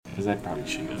because I probably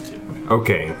should go too.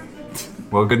 Okay.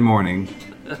 Well, good morning.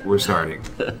 We're starting.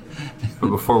 But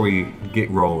before we get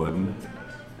rolling,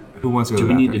 who wants to go to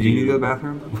the bathroom? Do you need to go to the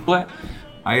bathroom? What?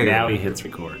 Now he hits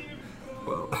record.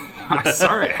 Well,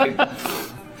 sorry.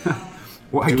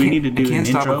 Well, Do we need to do I can't an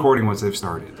stop intro? recording once they've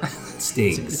started. It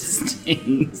stings.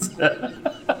 Stings.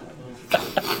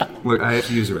 Look, I have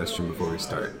to use the restroom before we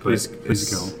start. Please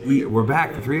go. We're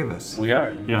back, the three of us. We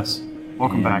are. Yes.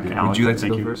 Welcome back, Alex. Would you like to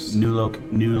Thank go you. first?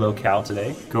 New locale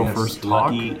today. Go Yes. first.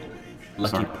 Talk.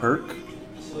 Lucky perk.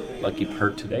 Lucky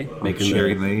perk today.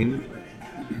 Cherry Lane.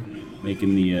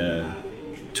 Making the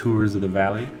tours of the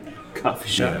valley. Coffee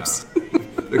shops.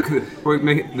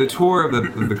 The tour of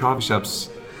the coffee shops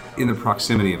in the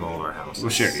proximity of all of our houses.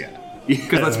 Well, sure, yeah.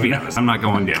 Because let's be honest, I'm not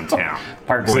going downtown.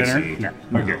 Park Boise. Center. No,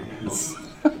 we're good.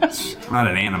 I'm not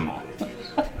an animal.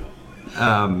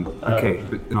 Okay,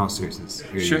 but in all seriousness,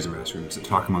 you're Sure. using the restroom, so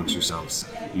talk amongst yourselves.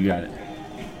 You got it.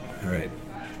 All right.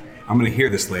 I'm going to hear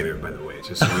this later, by the way,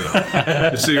 just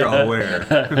so you're all aware.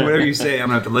 Whatever you say, I'm going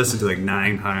to have to listen to like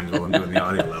 9 times while I'm doing the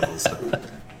audio levels. So.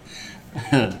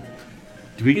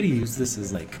 Do we get to use this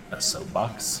as like a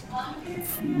soapbox?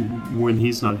 When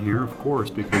he's not here, of course,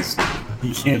 because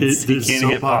He can't. his He can't hit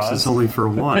soapbox pause. is only for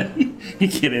one. He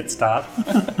can't hit stop.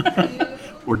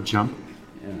 Or jump.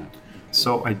 Yeah.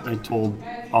 So I told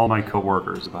all my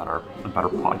coworkers about our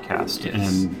podcast, Yes.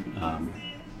 and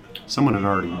someone had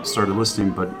already started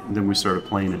listening, but then we started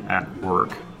playing it at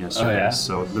work yesterday. Oh, yeah?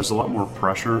 So there's a lot more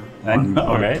pressure I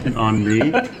know, right? on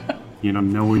me,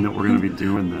 knowing that we're going to be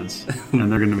doing this,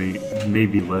 and they're going to be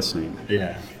maybe listening.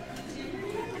 Yeah.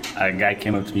 A guy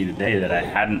came up to me today that I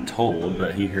hadn't told,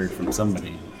 but he heard from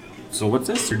somebody. So what's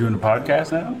this? You're doing a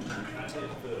podcast now?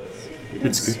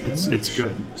 It's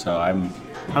good. So I'm.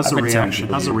 How's I've the been telling reaction?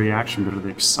 people How's the to- reaction? Are they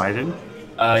excited?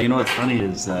 You know what's funny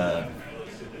is,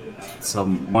 so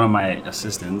one of my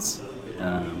assistants,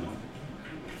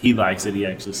 he likes it. He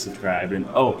actually subscribed, and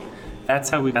that's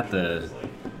how we got the.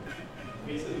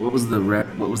 What was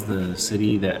the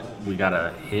city that we got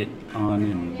a hit on,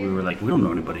 and we were like, we don't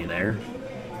know anybody there.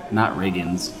 Not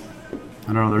Reagan's.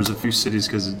 I don't know. There's a few cities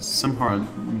because it somehow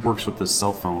works with the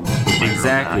cell phone.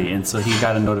 Exactly, and so he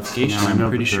got a notification. Yeah, I I'm know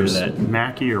pretty that sure there's that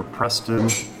Mackey or Preston.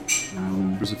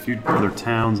 There's a few other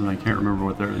towns, and I can't remember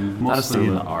what they're. Mostly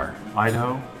in the R.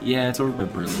 Idaho. Yeah, it's over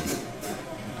by Berlin.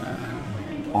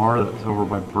 R. That's over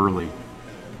by Burley.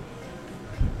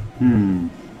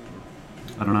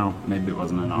 I don't know. Maybe it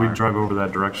wasn't an We R. drive over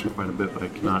that direction quite a bit, but I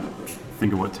cannot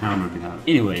think of what town would be that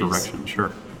Anyways. direction.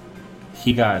 Sure.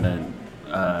 He got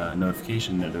a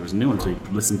notification that there was a new one, so he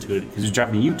listened to it because he's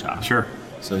driving to Utah. Sure.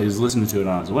 So he was listening to it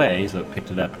on his way, so it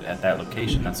picked it up at that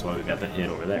location. That's why we got the hit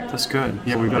over there. That's good.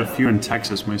 Yeah, we've got a few in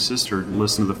Texas. My sister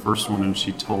listened to the first one, and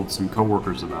she told some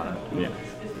coworkers about it. Yeah.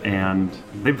 And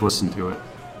they've listened to it.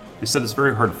 They said it's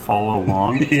very hard to follow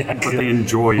along, Yeah, but they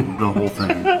enjoy the whole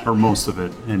thing, or most of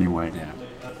it anyway. Yeah.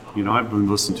 I've been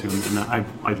listening to it, and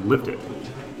I lived it,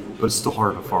 but it's still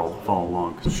hard to follow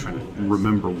along because I'm trying to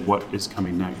remember what is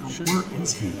coming next. Sure. Where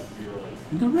is he?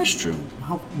 In the restroom.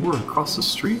 We're across the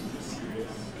street.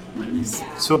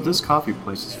 So this coffee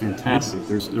place is fantastic.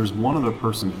 There's one other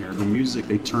person here. The music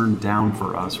they turned down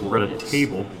for us. We're at a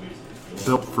table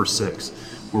built for 6.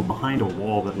 We're behind a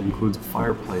wall that includes a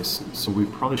fireplace, so we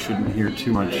probably shouldn't hear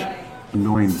too much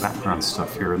annoying background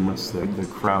stuff here unless the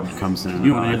crowd comes in.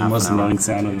 You want to hear in the half most an hour. annoying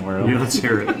sound in the world? Yeah, let's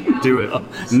hear it. Do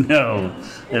it. No,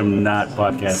 I'm not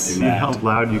podcasting See how that.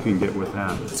 loud you can get with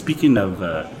that. Speaking of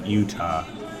Utah,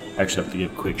 I actually have to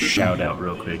give a quick shout out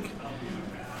real quick.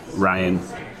 Ryan,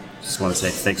 just want to say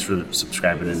thanks for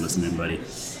subscribing and listening, buddy.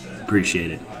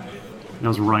 Appreciate it. That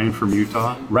was Ryan from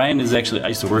Utah. Ryan is actually, I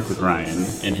used to work with Ryan,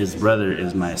 and his brother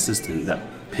is my assistant that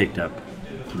picked up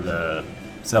the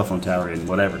cell phone tower in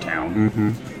whatever town.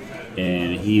 Mm-hmm.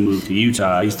 And he moved to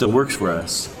Utah. He still works for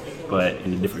us, but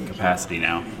in a different capacity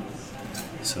now.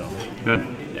 So, Good.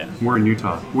 yeah. We're in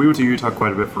Utah. We went to Utah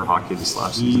quite a bit for hockey this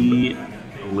last season. He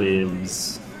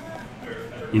lives,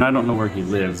 I don't know where he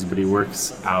lives, but he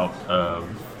works out of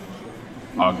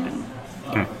Ogden.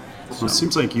 Okay. So it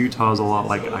seems like Utah is a lot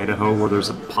like Idaho, where there's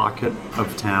a pocket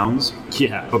of towns,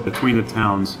 Yeah. but between the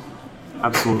towns,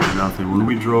 absolutely nothing. When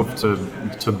we drove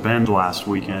to Bend last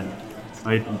weekend,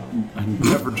 I'd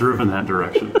never driven that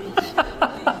direction.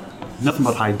 Nothing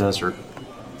but high desert.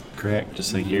 Correct,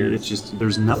 just like here. It's just,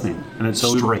 there's nothing, and it's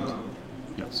So- straight.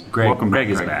 Yes. Greg, Welcome Greg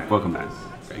back, is back. Welcome back.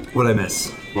 Greg. What'd I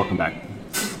miss? Welcome back.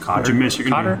 Cotter. What'd you miss? You're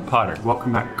gonna Cotter? be- Potter.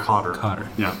 Welcome back, Cotter. Cotter.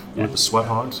 Yeah, with the sweat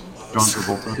hogs, John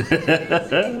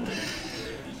Travolta.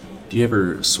 Do you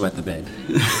ever sweat the bed?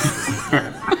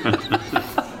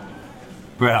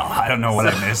 Well, I don't know what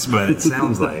I missed, but it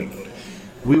sounds like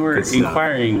We were Good stuff.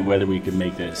 inquiring whether we could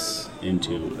make this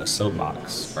into a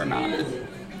soapbox or not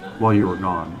While you were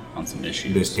gone. on some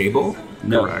issues. This table?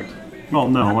 No. Correct. Well,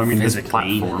 no, I mean this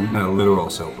physically. platform. Not a literal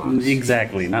soapbox.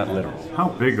 Exactly, not literal. How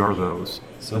big are those?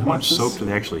 So How much boxes? soap do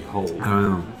they actually hold? I don't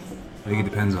know. I think it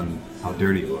depends on how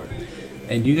dirty you are.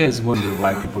 And you guys wonder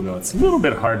why people go, it's a little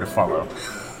bit hard to follow.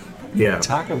 Yeah.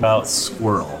 Talk about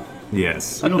squirrel.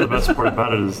 Yes. I know the best part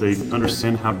about it is they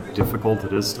understand how difficult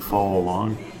it is to follow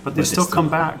along, but they still come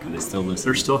back. They still listen.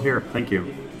 They're still here. Thank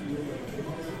you.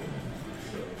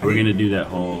 We're going to do that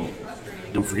whole,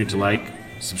 don't forget to like,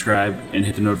 subscribe, and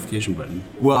hit the notification button.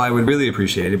 Well, I would really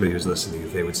appreciate anybody who's listening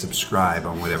if they would subscribe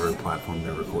on whatever platform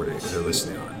they're recording or they're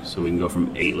listening on. So we can go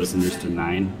from 8 listeners to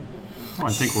 9. Oh, I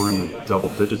think we're in the double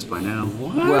digits by now.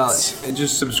 Well,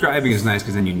 just subscribing is nice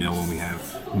because then you know when we have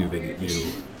new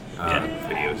videos,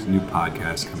 new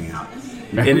podcasts coming out.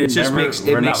 And it just Never- makes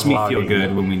we're not me feel vlogging.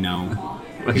 good when we know.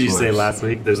 What did you people say are- last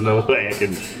week? There's no way I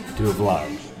can do a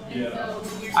vlog.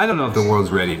 I don't know if the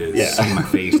world's ready to Yeah. see my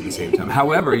face at the same time.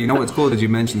 However, you know what's cool? Did you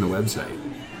mention the website?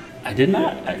 I did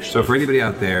not, actually. So for anybody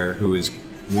out there who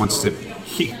wants to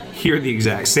hear the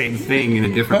exact same thing in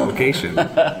a different location,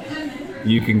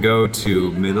 you can go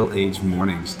to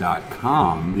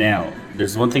middleagedmornings.com. Now,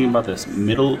 there's one thing about this,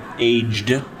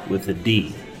 middle-aged with a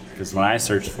D. Because when I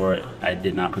searched for it, I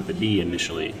did not put the D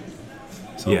initially.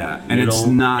 So Yeah, and it's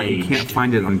not. You middle-aged. can't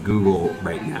find it on Google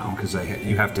right now because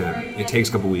you have to. It takes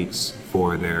a couple weeks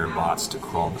for their bots to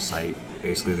crawl the site.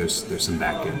 Basically, there's some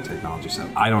back-end technology stuff.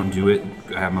 I don't do it.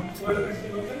 I'm up to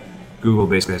Google.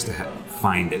 Basically, has to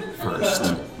find it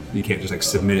first. You can't just like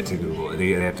submit it to Google.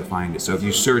 They have to find it. So if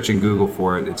you search in Google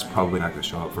for it, it's probably not going to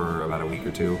show up for about a week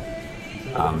or two.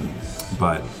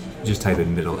 But just type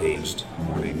in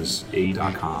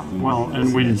middleagedmornings.com. Well,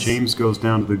 and when James goes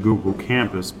down to the Google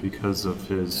campus because of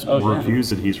his Oh, yeah. reviews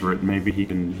that he's written, maybe he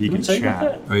can Did I tell you about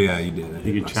chat. Oh yeah, you did.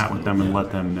 He can chat with them and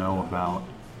let them know about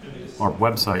our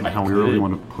website and how we could. really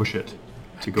want to push it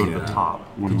to go to Yeah. the top.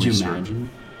 When Could we you search. imagine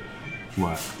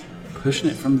What? pushing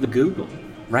it from the Google?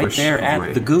 Right Push there at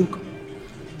right. the Google.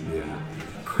 Yeah.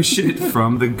 Pushing it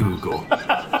from the Google.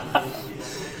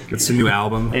 It's a new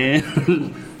album. And,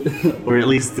 or at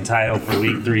least the title for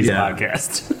week 3's Yeah.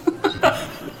 podcast.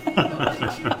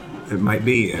 It might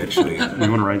be actually. You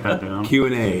want to write that down?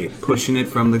 Q&A, pushing it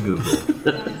from the Google.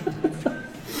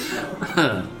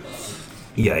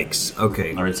 Yikes.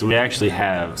 Okay. All right, so we actually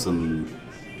have some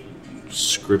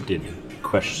scripted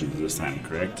questions this time,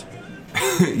 correct?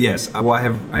 Yes. Well, I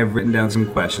have written down some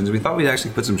questions. We thought we'd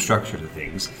actually put some structure to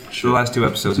things. The last 2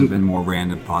 episodes have been more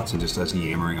random thoughts and just us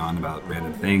yammering on about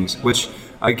random things, which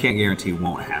I can't guarantee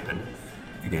won't happen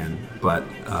again. But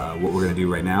what we're going to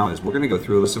do right now is we're going to go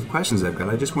through a list of questions I've got.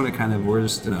 I just want to kind of, I'm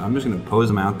just going to pose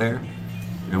them out there,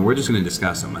 and we're just going to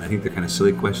discuss them. And I think they're kind of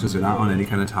silly questions. They're not on any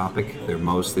kind of topic. They're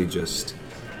mostly just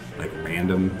like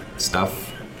random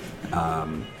stuff.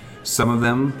 Some of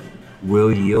them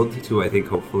will yield to, I think,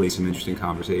 hopefully some interesting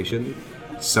conversation.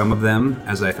 Some of them,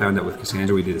 as I found out with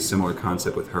Cassandra, we did a similar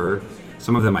concept with her.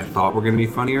 Some of them I thought were going to be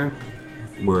funnier,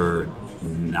 were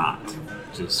not.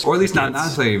 Just Or at least not crickets.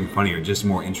 necessarily even funnier, just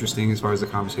more interesting as far as the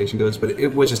conversation goes. But it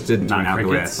was just didn't turn Not out the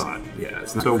way I crickets? thought. Yeah,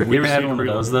 it's not So crickets. You ever had See, one of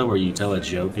real- those though, where you tell a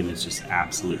joke and it's just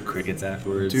absolute crickets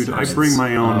afterwards? Dude, I It's- bring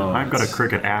my own. oh, I've got a it's-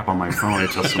 Cricket app on my phone. I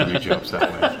tell so many jokes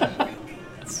that way.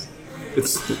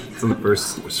 It's on the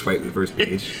first swipe, the first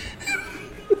page.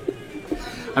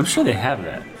 I'm sure they have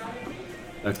that.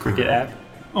 A cricket app.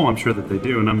 Oh, I'm sure that they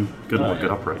do, and I'm gonna Oh, look yeah.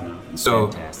 it up right now. So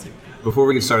Fantastic. before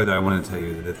we get started, I want to tell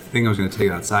you that the thing I was going to tell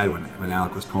you outside when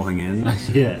Alec was pulling in,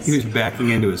 Yes. he was backing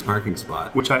into his parking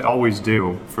spot. Which I always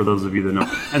do, for those of you that know.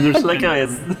 And there's Like,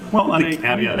 well, and the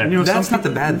caveat there. you know, That's some not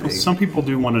the bad thing. Some people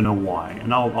do want to know why,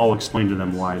 and I'll explain to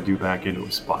them why I do back into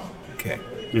a spot. Okay.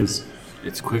 Is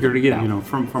it's quicker to get out. you know,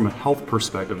 from a health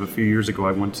perspective, a few years ago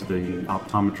I went to the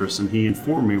optometrist and he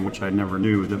informed me, which I never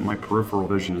knew, that my peripheral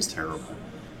vision is terrible.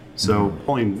 So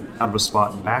pulling out of a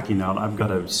spot and backing out, I've got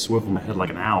to swivel my head like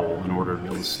an owl in order to be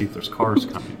able to see if there's cars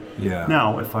coming. Yeah.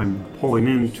 Now, if I'm pulling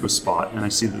into a spot and I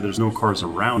see that there's no cars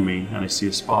around me and I see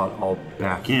a spot, I'll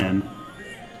back in.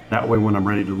 That way, when I'm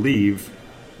ready to leave,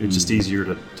 it's just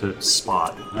easier to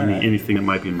spot anything that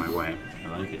might be in my way.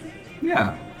 I like it.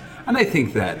 Yeah. And I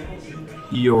think that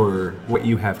what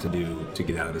you have to do to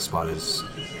get out of the spot is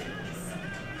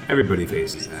everybody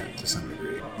faces that to some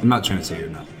degree. I'm not trying to say you're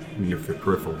not. Your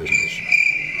peripheral vision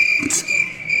is.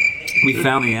 We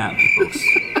found the app, folks.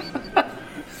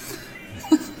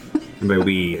 And by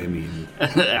we, I mean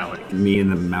Alec. me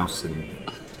and the mouse and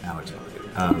Alex. What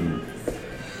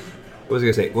was I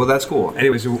gonna say? Well, that's cool.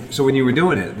 Anyway, so when you were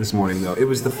doing it this morning, though, it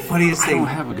was the funniest I thing. don't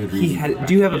have a good He reason had. for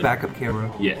Do you have a that. backup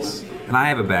camera? Yes. and I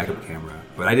have a backup camera,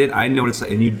 but I noticed,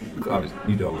 and you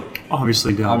don't.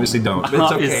 Obviously don't. Obviously don't. But it's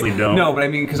Obviously okay. don't. No, but I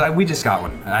mean, because we just got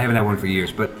one. I haven't had one for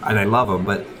years, and I love them.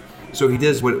 But so he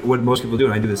does what most people do,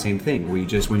 and I do the same thing. Where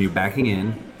when you're backing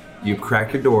in, you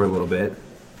crack your door a little bit,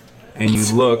 and you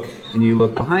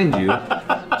look behind you,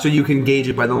 so you can gauge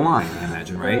it by the line. I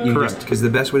imagine, right? Correct. Because the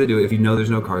best way to do it, if you know there's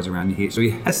no cars around, he's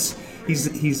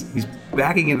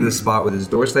backing into the spot with his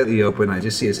door slightly open. I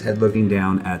just see his head looking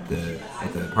down at the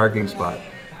parking spot.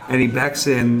 And he backs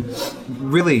in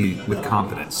really with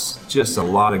confidence, just a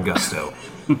lot of gusto,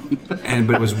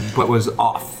 but was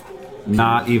off,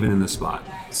 not even in the spot.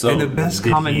 So and the best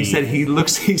did comment he he- said,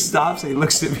 he stops, and he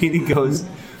looks at me, and he goes,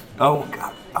 "Oh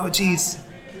God, oh jeez."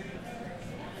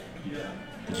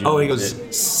 Oh, he goes,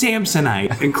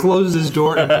 "Samsonite," and closes his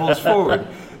door and pulls forward.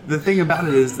 The thing about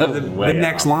it is, the Way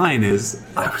next off. line is,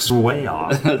 I was way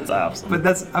off. That's awesome. But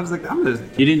I was like, I'm gonna.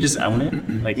 You didn't just own it?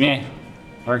 Like, meh.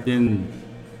 Parked in.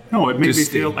 No, it made me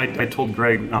Just feel. I told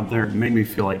Greg out there. It made me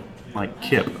feel like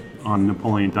Kip on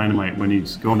Napoleon Dynamite when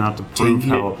he's going out to prove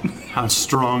how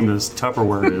strong this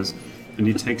Tupperware is, and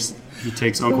he takes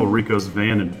Uncle Rico's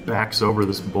van and backs over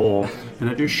this bowl, and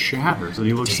it just shatters. And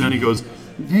he looks down, and he goes,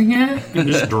 "Dang it!" and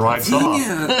just drives off.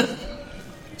 Yeah.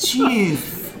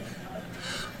 Jeez.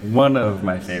 One of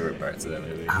my favorite parts of that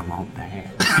movie. I want that.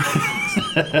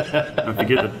 If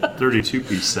you get the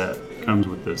 32-piece set, it comes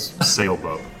with this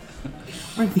sailboat.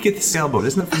 Where did you get the sailboat?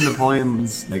 Isn't it from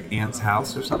Napoleon's aunt's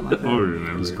house or something like that?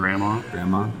 It was Grandma.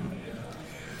 Grandma. All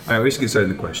right, we should get started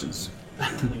in the questions.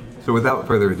 So without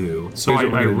further ado, So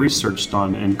here's what I we're gonna do. researched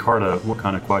on Encarta what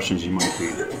kind of questions you might be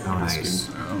Oh, nice.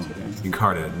 asking.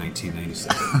 Encarta,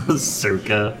 1997.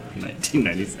 Circa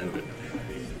 1997.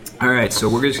 All right, so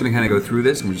we're just going to kind of go through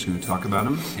this, and we're just going to talk about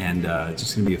them, and it's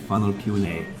just going to be a fun little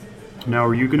Q&A. Now,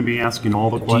 are you going to be asking all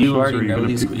the questions, already or are you know going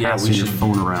these? to be Yeah, we passing your should-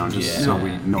 phone around just Yeah. so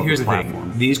we know Here's the the platform?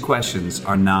 thing: these questions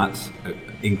are not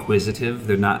inquisitive.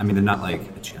 They're not. I mean, they're not like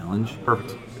a challenge.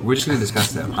 Perfect. We're just going to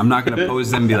discuss them. I'm not going to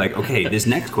pose them and be like, okay, this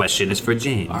next question is for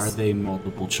James. Are they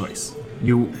multiple choice?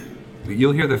 You'll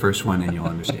hear the first one and you'll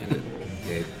understand it.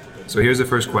 Okay. So here's the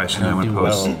first question I'm going to Do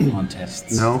pose. well on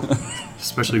tests. No?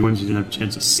 Especially when you didn't have a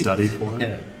chance to study for it.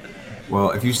 Yeah. Well,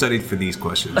 if you studied for these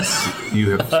questions,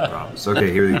 you have some problems.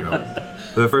 Okay, here we go.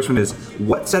 So the first one is,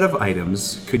 what set of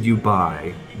items could you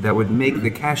buy that would make the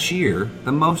cashier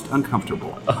the most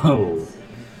uncomfortable? Oh.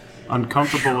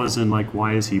 Uncomfortable as in, like,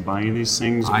 why is he buying these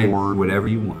things? Or Whatever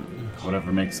you want.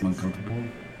 Whatever makes them uncomfortable.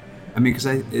 I mean, because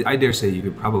I dare say you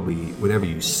could probably, whatever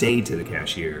you say to the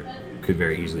cashier could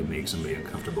very easily make somebody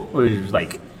uncomfortable. Or you're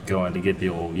like going to get the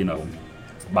old,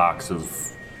 box of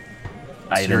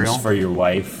items Cereal? for your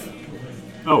wife.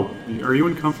 Oh, are you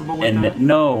uncomfortable with And that?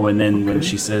 then when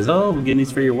she says, "Oh, we're getting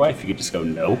these for your wife," you could just go,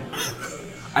 "No."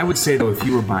 I would say, though, if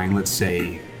you were buying, let's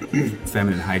say,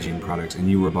 feminine hygiene products and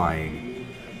you were buying,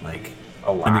 like,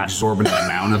 A lot. an exorbitant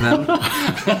amount of them,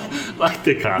 Like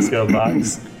the Costco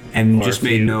box. and Or just a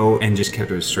made few. no, and just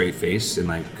kept a straight face and,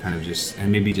 like, kind of just,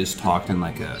 and maybe just talked in,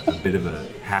 like, a bit of a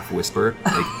half whisper,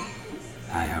 like,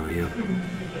 "Hi, how are you?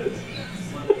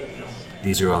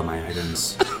 These are all my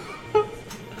items.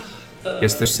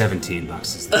 Yes, there's 17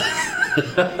 boxes there."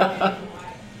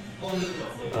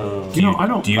 I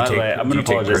don't. Do you By the take, way, I'm do gonna you take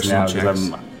apologize personal now checks?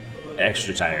 because I'm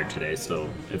extra tired today. So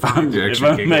if I'm You're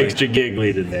extra giggly. extra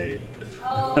giggly today,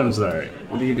 I'm sorry.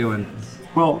 What are you doing?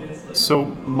 Well, so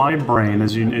my brain,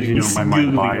 as you know by my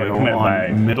Excuse me, bio my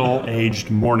mind. on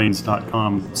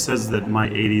middleagedmornings.com, says that my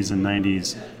 80s and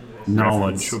 90s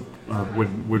knowledge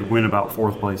would win about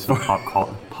fourth place in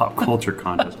pop culture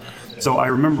contest. So I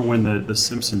remember when the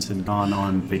Simpsons had gone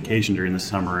on vacation during the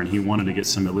summer, and he wanted to get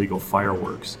some illegal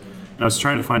fireworks. And I was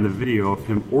trying to find the video of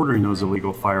him ordering those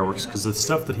illegal fireworks because the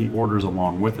stuff that he orders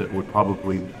along with it would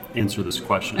probably answer this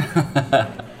question.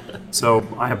 So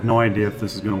I have no idea if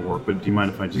this is going to work, but do you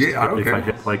mind if I just Yeah, if okay. I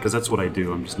hit play? Because that's what I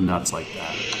do. I'm just nuts like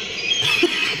that.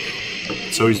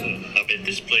 So he's I bet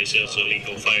this place sells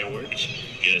illegal fireworks.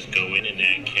 Just go in and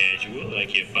act casual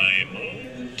like you buy them all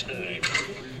the time.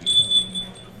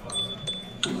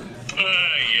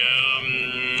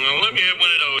 Let me have one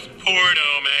of those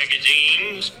porno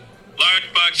magazines.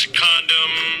 Large box of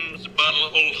condoms, a bottle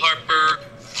of Old Harper,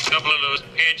 a couple of those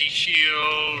panty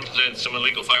shields, and some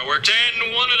illegal fireworks,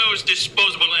 and one of those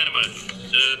disposable enemas.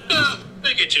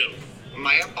 Make it two.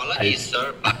 My apologies,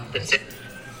 sir, but the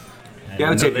Yeah, I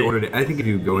would say if they- you ordered it, I think if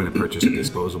you go in and purchase a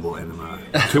disposable enema,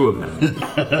 2 of them,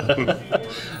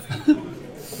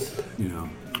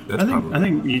 that's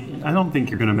probably. I don't think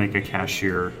you're going to make a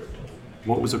cashier.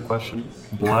 What was the question?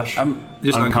 Blush?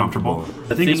 Just uncomfortable.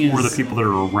 I think it's thing more is- the people that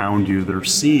are around you that are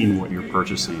seeing what you're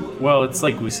purchasing. Well, it's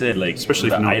like we said, like Especially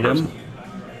the if you know the item. person.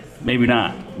 maybe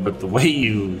not. But the way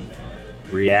you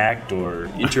react or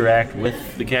interact with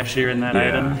the cashier in that Yeah.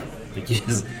 item, like,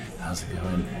 yes, how's it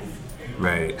going?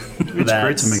 Right. It's great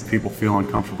That's- to make people feel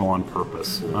uncomfortable on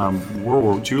purpose.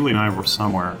 Julie and I were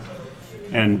somewhere,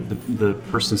 and the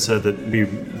person said that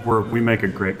we make a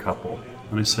great couple.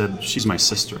 And I said, she's my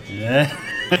sister. Yes.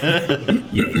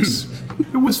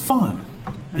 It was fun.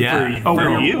 Yeah. Oh,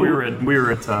 For we you. were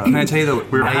at. Can I tell you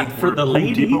we were I- at for the Home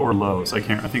lady? Depot or Lowe's. I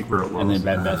think we were at Lowe's. And then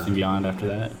Bed Bath and Beyond after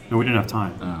that. No, we didn't have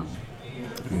time.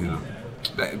 Yeah.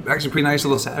 Actually, pretty nice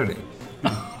little Saturday.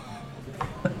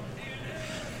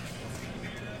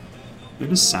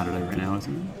 It is Saturday right now,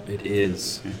 isn't it? It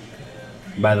is.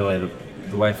 By the way,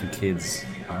 the wife and kids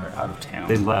are out of town.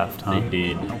 They left, huh? They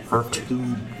did. Oh, perfect.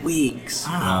 2 weeks.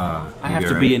 I maybe have to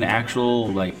you're be right. an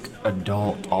actual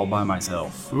adult all by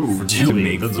myself. Ooh, for to Julie.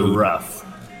 make That's food. rough.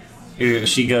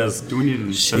 She goes. Do we need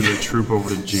to send a troop over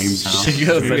to James' house? She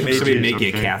goes, Maybe I made Somebody you- make you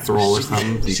a casserole or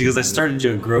something. She goes. I started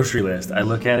you a grocery list. I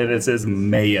look at it. It says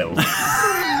mayo.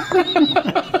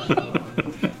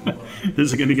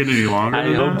 Is it going to get any longer? I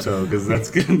than hope that? so, because that's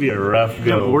gonna be a rough Yeah,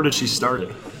 go. but where did she start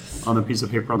it? On the piece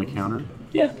of paper on the counter?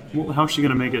 Yeah. Well, how's she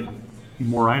going to make it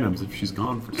more items if she's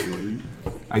gone for 2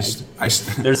 weeks?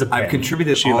 There's a I've pen.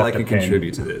 contributed She all left I a can pen.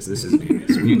 contribute to this. This is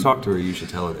mayonnaise. When you talk to her, you should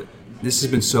tell her that this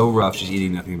has been so rough. She's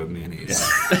eating nothing but mayonnaise.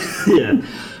 Yeah. Should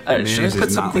I Mayonnaise put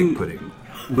is not something like pudding.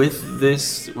 with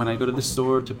this when I go to the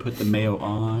store to put the mayo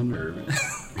on, or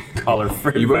call her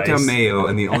for You wrote down advice? mayo,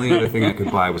 and the only other thing I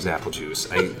could buy was apple juice.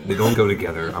 They don't go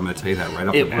together. I'm going to tell you that right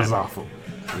off the It bat. was awful.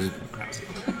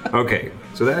 Okay,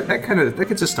 so that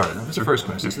gets us started. That's the first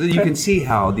question. So that you can see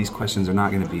how these questions are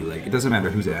not going to be like, it doesn't matter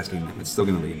who's asking them. It's still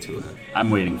going to lead to it. I'm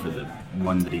waiting for the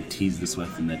one that he teased us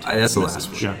with in the text That's the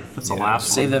message. last one. Yeah, that's the last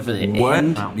one. Save that for the What?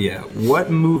 end. Yeah.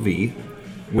 What movie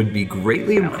would be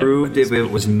greatly improved if it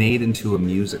was made into a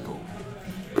musical?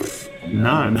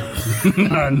 None.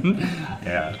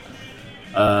 Yeah.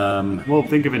 Well,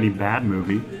 think of any bad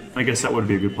movie. I guess that would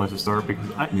be a good place to start because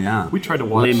Yeah. we tried to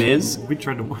watch. Les Mis? We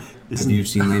tried to. Have you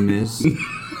seen Les Mis?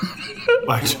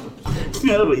 watch.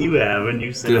 No, but you have, and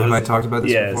you said. Have I talked about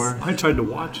this Yes. before? I tried to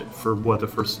watch it for the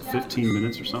first 15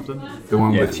 minutes or something. The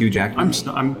one Yeah. with Hugh Jackman?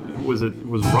 Was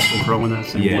Russell Crowe in that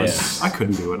scene? Yes. I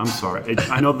couldn't do it. I'm sorry.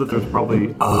 I know that there's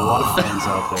probably a lot of fans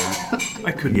out there.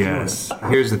 I couldn't Yes.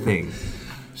 Here's the thing.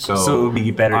 So it would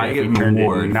be better I if get we an turned it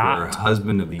award for not-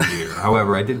 Husband of the Year.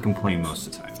 However, I did complain most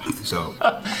of the time. So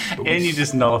And you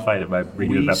just nullified it by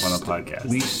bringing it up on a st- podcast.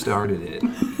 We started it.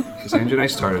 Cassandra and I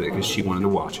started it because she wanted to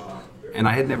watch it. And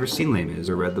I had never seen Les Mis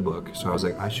or read the book. So I was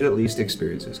like, I should at least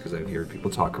experience this because I've heard people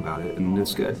talk about it and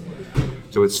it's good.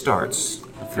 So it starts.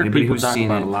 For Anybody people who's talking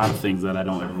seen about it. a lot of things that I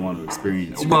don't ever want to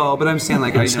experience. Well, but I'm saying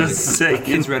like I know Just like, saying.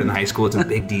 kids read in high school. It's a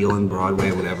big deal in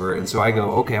Broadway, whatever. And so I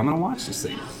go, okay, I'm gonna watch this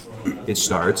thing. It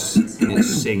starts and it's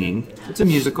singing. It's a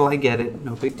musical. I get it.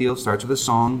 No big deal. Starts with a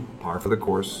song, par for the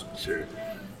course. Sure.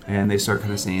 And they start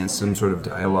kind of saying some sort of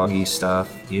dialogue-y stuff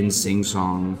in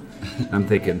sing-song. And I'm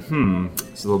thinking,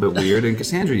 it's a little bit weird. And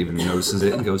Cassandra even notices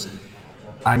it and goes,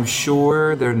 I'm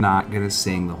sure they're not going to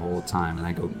sing the whole time. And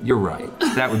I go, you're right.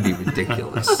 That would be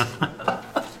ridiculous.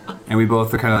 And we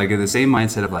both are kind of like in the same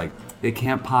mindset of like, they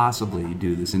can't possibly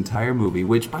do this entire movie,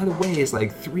 which, by the way, is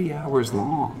like 3 hours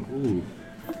long. Ooh.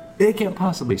 They can't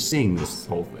possibly sing this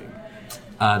whole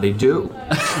thing. They do.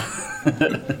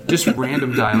 Just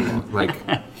random dialogue,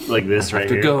 Like this right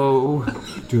to here. go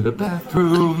to the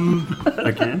bathroom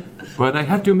Again? but I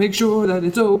have to make sure that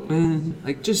it's open.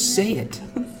 Like, just say it.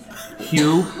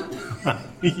 Hugh.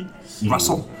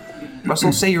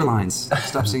 Russell, say your lines.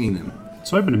 Stop singing them.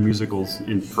 So I've been to musicals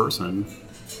in person,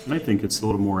 and I think it's a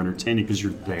little more entertaining because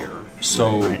you're there.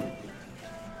 So, Right?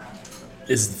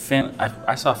 is the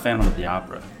I saw Phantom of the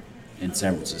Opera in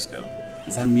San Francisco.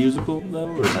 Is that a musical though,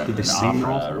 or is that Did they an sing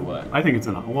opera also? or what? I think it's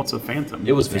it's a Phantom.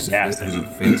 It was fantastic. It was a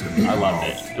Phantom. I loved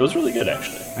it. It was really good,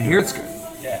 actually. I hear it's good.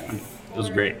 Yeah, it was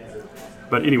great.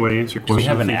 But anyway, to answer your Do we question,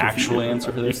 have I an think actual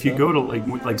answer for this? If you though? go to like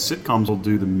sitcoms, will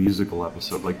do the musical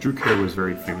episode. Like Drew Carey was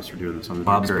very famous for doing this on the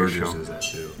Bob's Drew Carey Burgers show, does that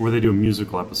too. where they do a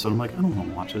musical episode. I'm like, I don't want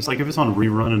to watch this. Like if it's on a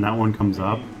rerun and that one comes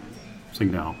up, it's like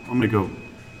no, I'm gonna go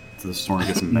to the store and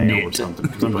get some mayo or Knit. something.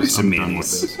 'cause I'm Buy just some I'm done with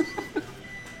mayonnaise. this.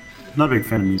 Not a big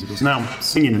fan of musicals. Now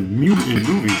singing in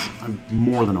movies, I'm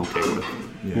more than okay with.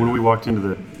 Yeah. When we walked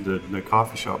into the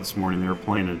coffee shop this morning, they were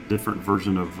playing a different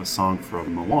version of a song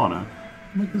from Moana.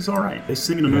 I'm like, this is all right. They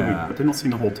sing in a movie, Yeah. but they don't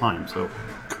sing the whole time. So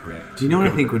Correct. Do you know what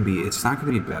I think would be? It's not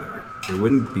going to be better. It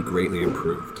wouldn't be greatly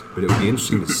improved, but it would be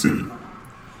interesting to see.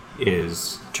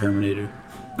 Is Terminator.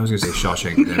 I was going to say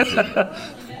Shawshank Redemption.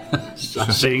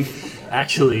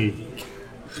 Actually,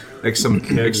 like some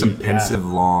pensive,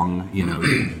 long,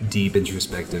 deep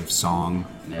introspective song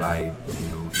by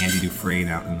Andy Dufresne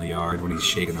out in the yard when he's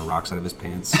shaking the rocks out of his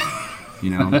pants.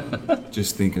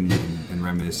 Just thinking and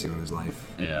reminiscing on his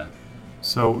life. Yeah.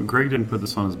 So Greg didn't put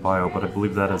this on his bio, but I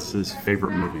believe that is his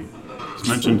favorite movie. He's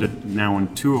mentioned it now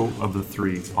in 2 of the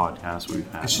 3 podcasts we've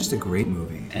had. It's just a great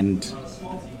movie. And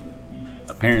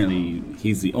apparently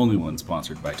he's the only one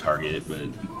sponsored by Target, but...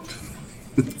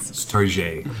 It's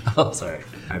Target. Oh, sorry.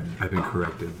 I've been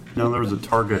corrected. No, there was a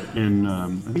Target in, I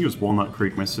think it was Walnut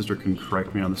Creek. My sister can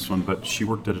correct me on this one, but she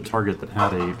worked at a Target that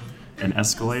had an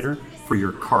escalator for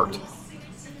your cart.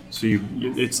 So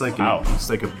it's like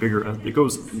a bigger. It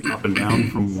goes up and down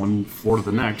from one floor to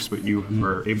the next, but you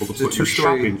are able to put your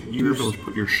shopping. You're able to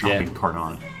put your shopping cart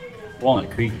on it.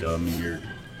 Walnut Creek, though, I mean, you're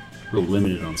real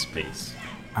limited on space.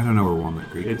 I don't know where Walnut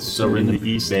Creek is. It's So in in the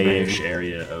East Bay-ish Bay.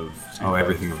 area of... Oh,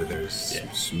 everything over there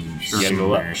is You gotta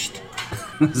go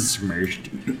up. Submerged.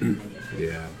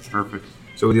 Yeah. Perfect.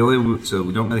 So we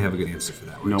don't really have a good answer for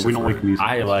that one. No, except we don't for- like music.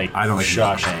 I don't like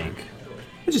Shawshank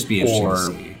It'd just be interesting or to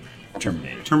see.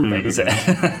 Terminator. Terminator. Like I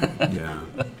said. Yeah.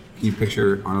 Can you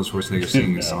picture Arnold Schwarzenegger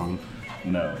singing a song?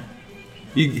 No.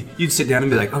 You'd sit down and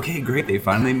be like, okay, great, they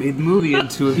finally made the movie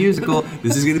into a musical.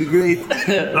 This is gonna be great.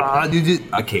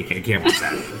 Okay, I can't watch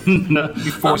that. No.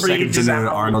 4 seconds in there,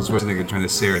 Arnold Schwarzenegger trying to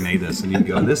serenade us, and you'd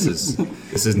go, this is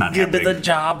not Give it happening. the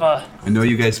job. I know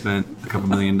you guys spent a couple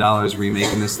 $1 million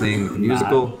remaking this thing with a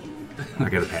musical. I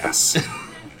gotta pass.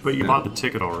 But you bought the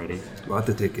ticket already. Bought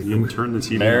the ticket. You turn the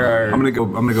TV There on. are...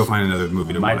 I'm gonna go find another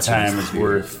movie to My watch. time is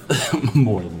worth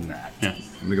more than that. Yeah.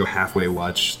 I'm gonna go halfway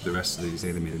watch the rest of these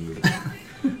animated movies.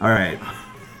 All right.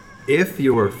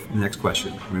 Next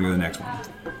question. We're gonna go to the next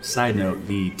one. Side note,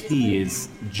 the tea is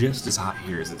just as hot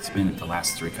here as it's been at the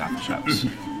last 3 coffee shops. You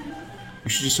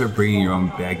should just start bringing your own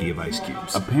baggie of ice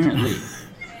cubes. Apparently.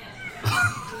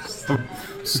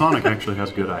 Sonic actually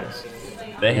has good ice.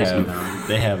 They have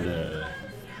the...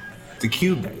 The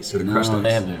cube ice, or the crust No, ice.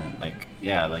 they have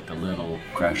the, like the little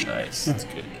crushed ice. It's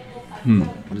good.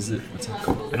 What is it? What's it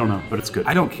called? I don't know, but it's good.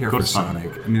 I don't care Go for to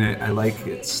Sonic. I mean, I like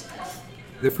it's.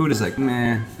 Their food is like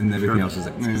meh, and everything else is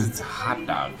like meh. It's a hot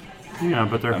dog. Yeah,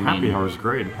 but their I happy mean- hour is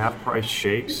great. Half price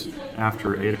shakes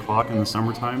after 8 o'clock in the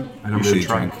summertime. I don't You really should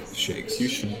try. drink shakes. You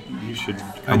should.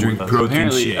 I drink with us. protein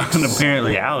Apparently, shakes.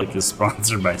 apparently, Alec is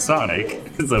sponsored by Sonic.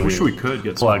 So I wish we could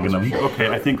get plugging sponsored. them. Okay,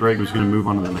 I think Greg was going to move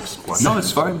on to the next question. No,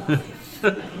 it's fine.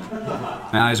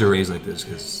 My eyes are raised like this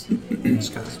because.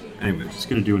 Anyways, Just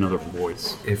going to do another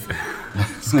voice. if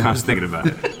I was thinking about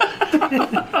it.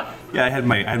 Yeah, I had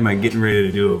my getting ready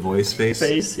to do a voice face.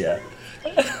 Face, yeah.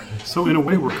 So in a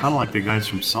way, we're kind of like the guys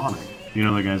from Sonic. You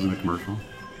know the guys in the commercial.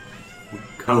 We're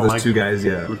Oh, kinda those two guys,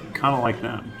 yeah. We're kind of like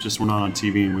them. Just we're not on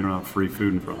TV and we don't have free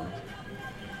food in front of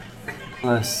us.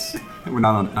 Plus, we're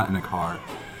not in a car.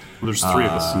 Well, there's 3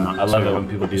 of us. And not I love it two. when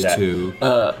people do There's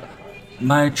that. 2.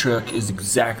 My truck is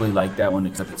exactly like that one,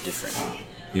 except it's different.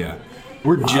 Yeah.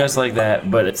 We're just like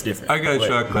that, but it's different. I got a Wait,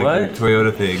 truck like what? the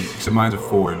Toyota thing, except mine's a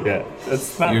Ford. Yeah,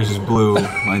 that's not. Yours is blue,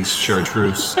 mine's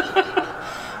chartreuse.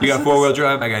 You got 4-wheel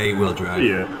drive, I got 8-wheel drive.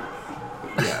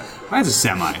 Yeah. Mine's a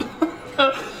semi.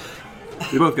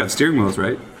 We both got steering wheels,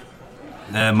 right?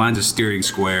 Mine's a steering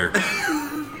square.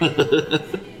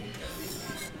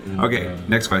 Okay,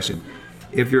 next question.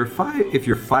 If your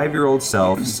 5-year-old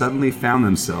self suddenly found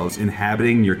themselves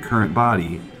inhabiting your current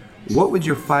body, what would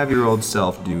your 5-year-old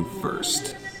self do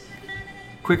first?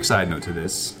 Quick side note to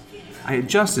this. I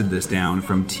adjusted this down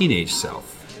from teenage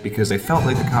self because I felt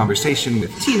like the conversation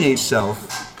with teenage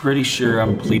self. Pretty sure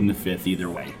I'm pleading the 5th either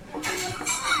way.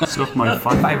 So if my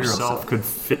 5-year-old self. self could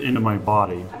fit into my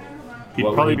body, he'd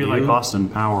What would probably he be like do? Austin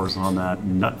Powers on that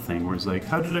nut thing, where he's like,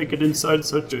 "How did I get inside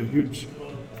such a huge?"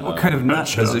 What kind of nut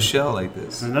nutshell. has a shell like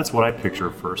this? And that's what I picture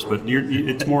first. But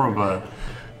it's more of a,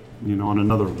 on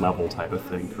another level type of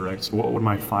thing, correct? So what would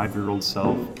my 5-year-old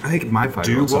self? I think my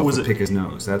 5-year-old What self was would it? pick his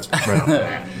nose. That's right up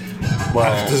there.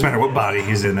 Well, Doesn't matter what body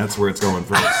he's in, that's where it's going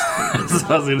first. I was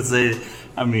gonna say,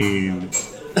 I mean,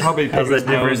 Probably pick his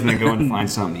that nose and different? then go and find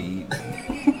something to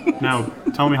eat. Now,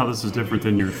 tell me how this is different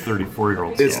than your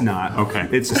 34-year-old self. It's not. Okay.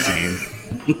 It's the same.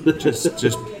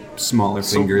 just smaller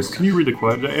So, fingers. can you read the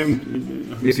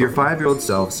question? If your 5-year-old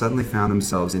self suddenly found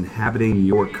themselves inhabiting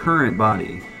your current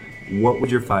body, what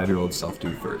would your 5-year-old self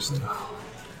do first?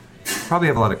 Probably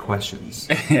have a lot of questions.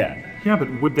 yeah. Yeah, but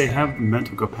would they have the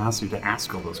mental capacity to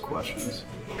ask all those questions?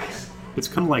 It's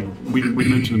kind of like we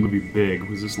mentioned the movie Big.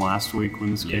 Was this last week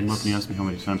when this came up and he asked me how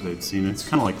many times I'd seen it? It's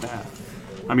kind of like that.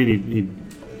 I mean, he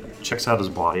checks out his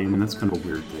body. I mean, that's kind of a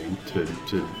weird thing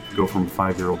to go from a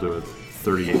 5-year-old to a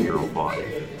 38-year-old body.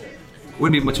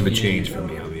 Wouldn't be much of a change for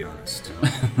me, I'll be honest. Christ.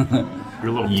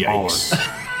 You're a little Yikes.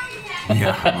 taller.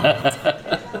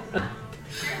 Yeah.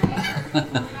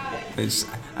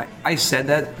 I said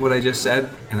that, what I just said,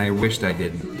 and I wished I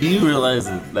didn't. Do you realize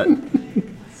that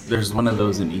there's one of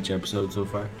those in each episode so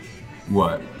far?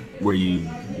 What? Where you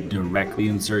directly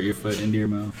insert your foot into your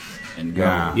mouth and go,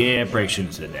 yeah, Bray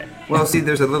shouldn't have said that. Well, see,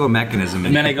 there's a little mechanism.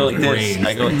 And then I go like this. brain.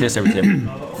 I go like this every time.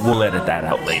 We'll edit that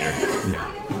out later.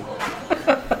 Yeah.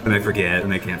 And I forget,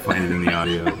 and I can't find it in the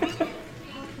audio.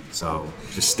 So,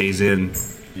 just stays in.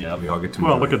 Yeah. We all get to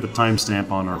Well, enjoy look at the timestamp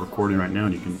on our recording right now,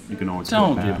 and you can always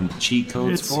Don't go give back. him cheat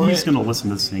codes for He's it. going to listen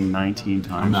to this thing 19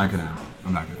 times. I'm not gonna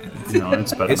edit it. No,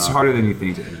 it's better It's not. harder than you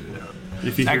think to edit it out.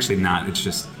 If you Actually not, it's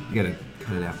just, you gotta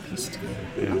cut it out, piece it together.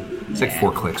 Yeah. It's like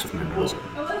 4 clicks with my browser.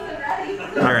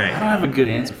 I don't have a good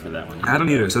answer for that one. I don't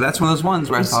either. So that's one of those ones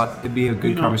where I thought it'd be a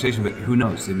good conversation, but who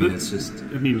knows? I mean, it's just...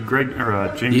 I mean,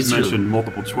 James These are- mentioned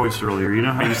multiple choice earlier. You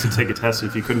know how you used to take a test, and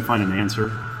if you couldn't find an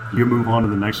answer, you move on to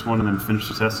the next one and then finish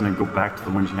the test and then go back to the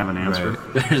ones you have an answer.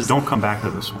 Right. Don't come back to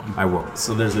this one. I won't.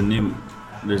 So there's a new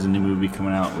movie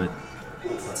coming out with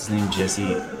what's his name, Jesse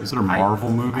Is it a Marvel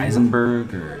movie?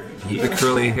 Eisenberg or The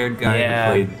curly-haired guy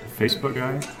Yeah. who played... Facebook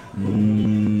guy?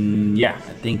 yeah, I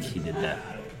think he did that.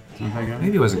 Is that that guy?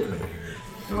 Maybe it wasn't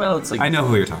curly-haired. Well, it's like I know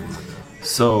who you're talking about, though.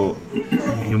 so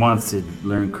he wants to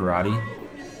learn karate,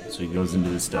 so he goes into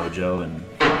this dojo and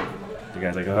the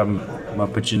guy's like, I'm gonna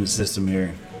put you in the system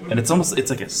here, and it's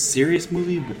like a serious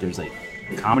movie, but there's like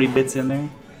comedy bits in there.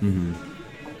 Mm-hmm.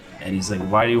 And he's like,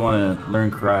 why do you want to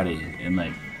learn karate? And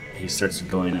like he starts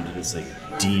going into this like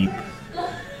deep,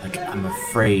 like I'm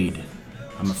afraid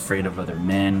of other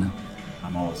men,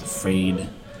 I'm always afraid,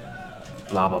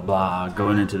 blah blah blah,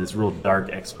 going into this real dark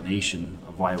explanation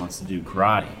of why he wants to do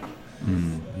karate.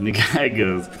 And the guy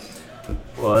goes,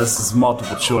 well, this is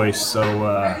multiple choice, so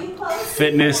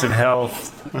fitness and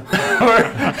health.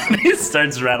 And he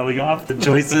starts rattling off the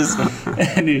choices,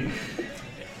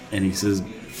 and he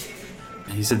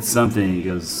said something. He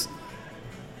goes,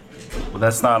 well,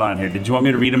 that's not on here. Did you want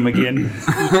me to read them again?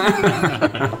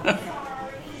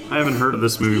 I haven't heard of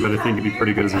this movie, but I think it'd be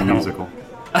pretty good as a musical.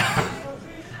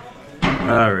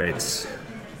 All right.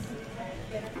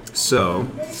 So,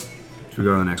 should we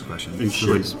go to the next question?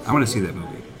 Please. I want to see that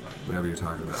movie, whatever you're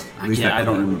talking about. At least I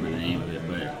don't remember the name of it,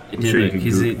 but it did. sure you Like, can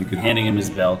he's Google- you can- handing him his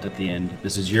belt at the end.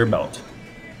 This is your belt.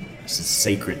 This is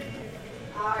sacred.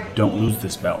 Don't lose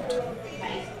this belt.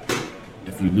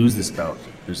 If you lose this belt,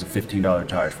 there's a $15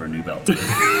 charge for a new belt.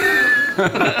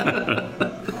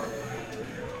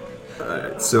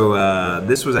 So,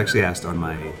 this was actually asked on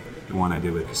the one I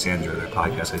did with Cassandra, the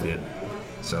podcast I did.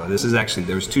 So, this is actually,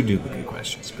 there's 2 duplicate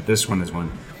questions, but this one is one.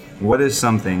 What is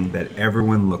something that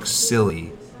everyone looks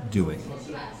silly doing?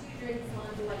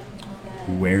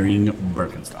 Wearing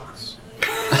Birkenstocks.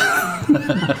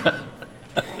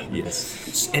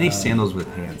 Yes. Any sandals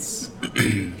with pants.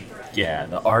 Yeah,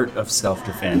 the art of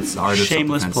self-defense. The Art of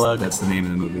Shameless Self-Defense, plug. That's the name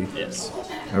of the movie. Yes.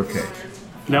 Okay.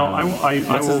 Now, I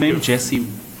What's will his name? give Jesse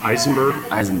Eisenberg.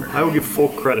 Eisenberg. I will give full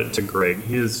credit to Greg.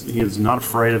 He is not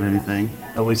afraid of anything,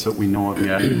 at least that we know of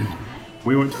yet.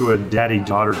 We went to a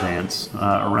daddy-daughter dance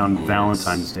around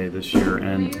Valentine's Day this year,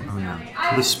 and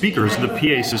the speakers, the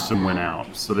PA system went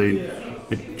out. So they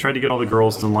tried to get all the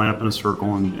girls to line up in a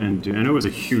circle and it was a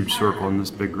huge circle in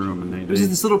this big room. And There's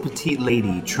this little petite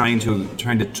lady trying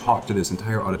to talk to this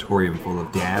entire auditorium full of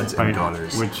dads and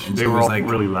daughters. which And they so it were was all like,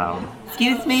 really loud.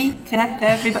 Excuse me, can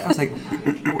everybody? I was like,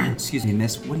 excuse me,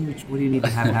 miss, what do you need to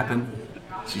have happen?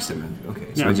 She said, okay.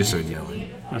 So Yeah. I just started yelling.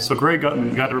 So Greg got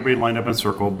everybody lined up in a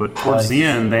circle, but towards the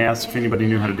end, they asked if anybody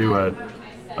knew how to do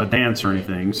a dance or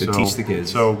anything. So teach the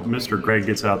kids. So Mr. Greg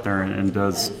gets out there and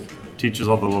teaches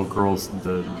all the little girls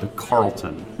the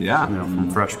Carlton. Yeah. From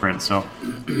Fresh Prince. So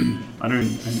I don't.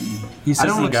 He I says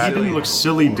don't he look, got he didn't look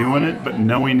silly doing it, but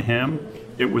knowing him,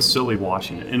 it was silly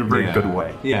watching it in a very Yeah. good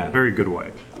way. Yeah. Very good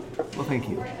way. Well, thank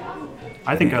you.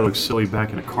 I think I looked silly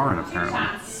back in a car, apparently.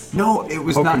 No, it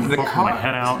was not the Poking car. my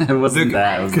head out. It wasn't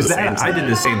that. It was Because the same I did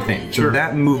the same thing. So Sure.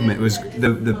 that movement was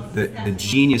the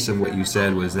genius of what you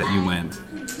said was that you went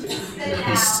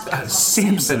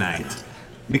Samsonite,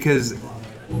 because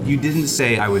you didn't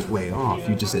say I was way off.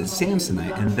 You just said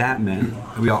Samsonite, and that meant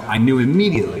I knew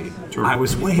immediately I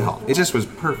was way off. It just was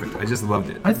perfect. I just loved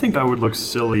it. I think I would look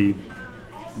silly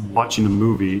watching a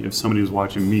movie if somebody was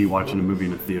watching me watching a movie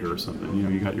in a theater or something. You know,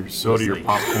 you got your soda, your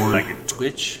popcorn. Like a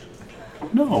Twitch?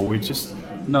 No, we just.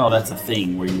 No, that's a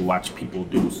thing where you watch people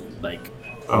do like,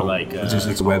 or like, It's just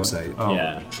it's a website.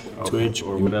 yeah, Twitch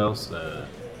or what else?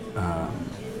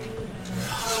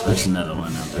 There's another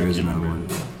one out there. There is another one.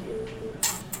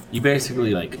 You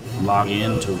basically like log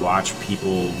in to watch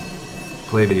people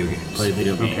Play video games. Play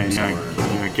video Okay, games.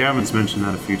 yeah, Gavin's mentioned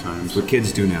that a few times. What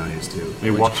kids do nowadays too. They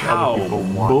watch How other people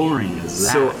watch. boring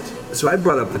is that? So I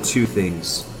brought up the two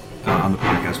things on the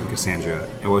podcast with Cassandra.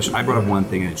 I brought up one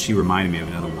thing and she reminded me of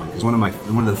another one. Because one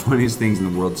of the funniest things in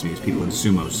the world to me is people in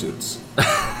sumo suits.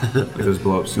 Like those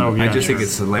blow-up sumo. Oh, yeah, I just think sure.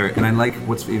 it's hilarious. And I like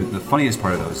what's even the funniest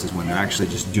part of those is when they're actually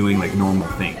just doing like normal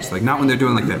things. Like not when they're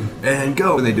doing like that and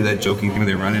go and they do that joking thing where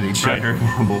they run at each other.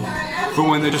 But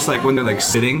when they're just like when they're like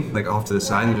sitting like off to the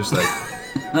side and they're just like.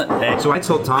 So I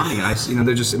told Tommy,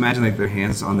 they're just imagine like their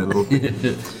hands on their little.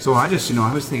 So I just,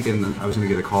 I was thinking that I was going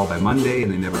to get a call by Monday,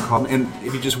 and they never called me. And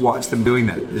if you just watch them doing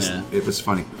that, it was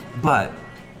funny. But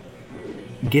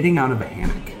getting out of a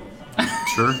hammock,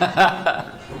 Sure.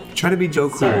 try to be Joe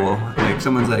Cool. Like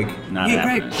someone's like, Not "Hey,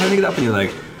 happening. Greg, trying to get up," and you're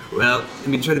like, "Well,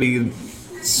 try to be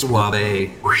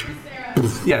suave."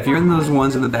 Yeah, if you're in those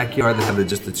ones in the backyard that have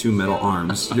just the two metal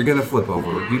arms, you're gonna flip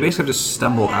over. You basically have to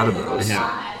stumble out of those.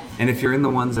 Yeah. And if you're in the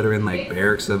ones that are in like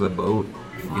barracks of a boat,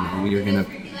 you're gonna.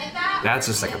 That's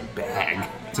just like a bag.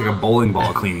 It's like a bowling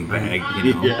ball cleaning bag,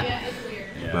 Yeah.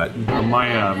 But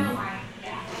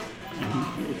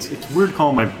It's weird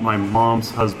calling my mom's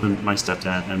husband my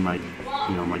stepdad and my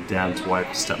dad's wife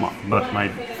stepmom. But my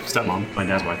stepmom, my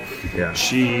dad's wife, Yeah.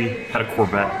 she had a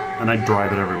Corvette, and I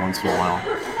drive it every once in a while.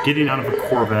 Getting out of a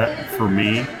Corvette for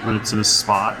me when it's in a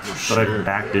spot that I've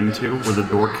backed into where the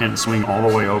door can't swing all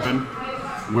the way open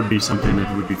would be something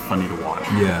that would be funny to watch.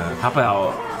 yeah, How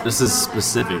about, this is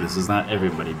specific, this is not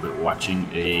everybody, but watching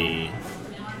a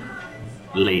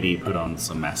lady put on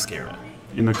some mascara.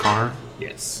 In the car,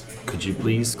 Yes. Could you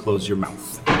please close your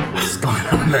mouth? What is going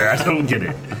on there? I don't get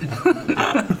it.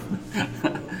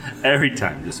 Every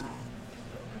time, just.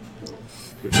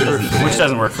 Which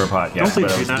doesn't work for a podcast. don't they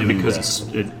but I do was that doing because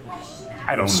this.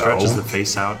 I don't stretches know. the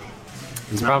face out?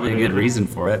 There's probably a good reason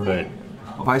for it, but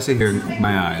if I sit here,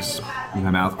 my eyes, with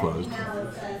my mouth closed,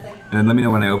 and then let me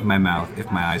know when I open my mouth if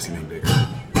my eyes get any bigger.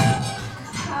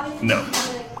 no.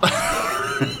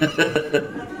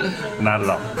 Not at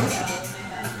all.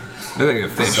 I look like a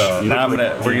fish. So now we're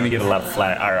gonna get a lot of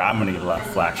flack, or I'm gonna get a lot of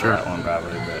flack for that one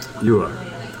probably, but You are.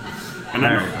 And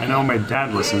I know my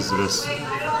dad listens to this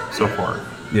so far.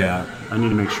 Yeah. I need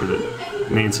to make sure that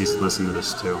Nancy's listened to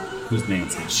this too. who's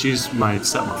Nancy? She's my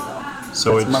stepmom.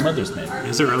 So That's it's my mother's name.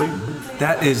 Is it really?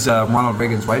 That is Ronald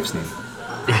Reagan's wife's name.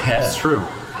 Yeah. It's true.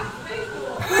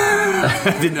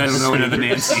 I don't know any other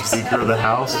Nancy's. Speaker of the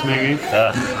House, maybe.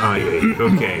 Oh, yeah.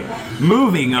 Okay.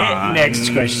 Moving on. Next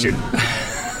question.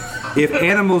 If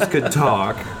animals could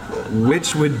talk,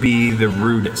 which would be the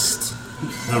rudest?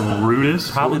 The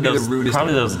rudest. Probably would be the those, rudest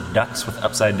probably one? those ducks with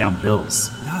upside down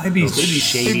bills. No, they'd be They'd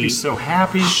shady. be so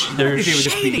happy. They're I think they would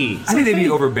just be. shady. I think they'd be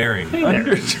overbearing. What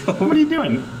are you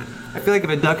doing? I feel like if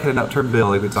a duck had an upturned bill,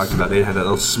 like we talked about, they'd have that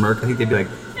little smirk. I think they'd be like,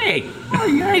 "Hey, how are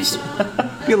you guys?"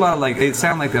 Be a lot of like. They'd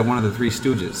sound like that one of the Three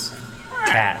Stooges.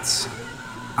 Cats.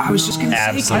 I was just gonna say,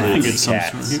 Absolutely. I think cats. it's some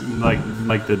Cats. sort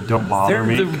like the don't bother They're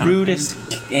me. the kind of- rudest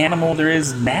animal there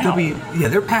is now.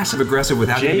 They're passive aggressive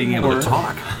without even being able to Moore.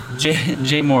 talk.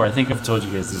 Jay Moore, I think I've told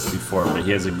you guys this before, but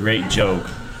he has a great joke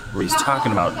where he's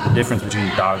talking about the difference between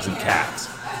dogs and cats.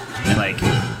 And like,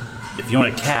 if you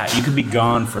want a cat, you could be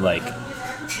gone for like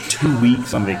 2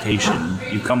 weeks on vacation.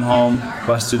 You come home,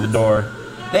 bust through the door,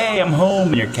 "Hey, I'm home,"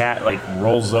 and your cat like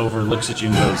rolls over, looks at you,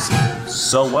 and goes,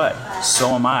 "So what? So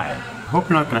am I." I hope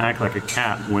you're not going to act like a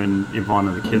cat when Yvonne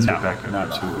and the kids No, get back not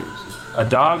after at 2 all. weeks. A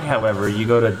dog, however, you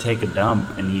go to take a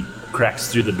dump and he cracks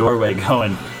through the doorway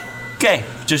going, "Okay,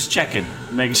 just checking,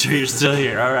 making sure you're still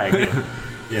here. All right, good."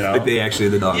 You know? Like they actually,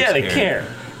 the dogs. Yeah, they care.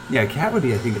 Yeah, a cat would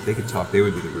be. I think if they could talk, they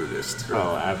would be the rudest.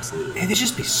 Oh, absolutely. And they'd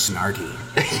just be snarky.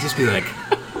 They'd just be like,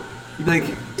 you'd be like,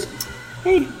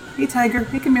 hey, tiger,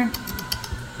 hey, come here.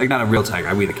 Like not a real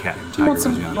tiger. We had a cat named Tiger. when I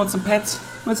was young. some pets?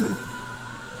 What's it?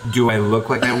 Do I look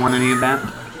like I want any of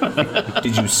that?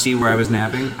 Did you see where I was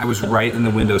napping? I was right in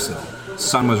the windowsill.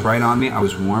 Sun was right on me. I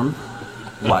was warm.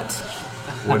 What?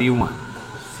 What do you want?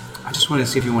 I just wanted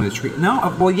to see if you want a treat.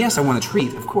 No, well, yes, I want a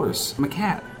treat. Of course, I'm a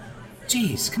cat.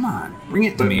 Jeez, come on, bring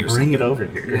it to me. Or Bring something. it over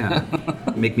here.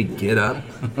 Yeah. Make me get up.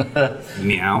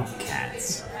 Meow.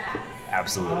 Cats.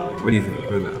 Absolutely. What do you think?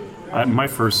 What about? My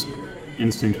first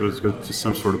instinct was to go to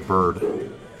some sort of bird.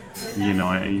 You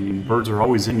know, birds are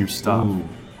always in your stuff. Ooh,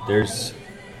 there's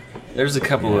a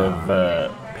couple of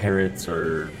parrots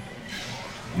or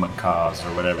macaws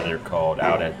or whatever they're called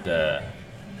out at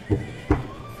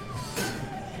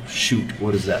shoot,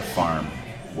 what is that farm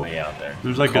way out there?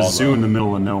 There's like a Caldwell. zoo in the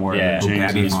middle of nowhere Yeah. that James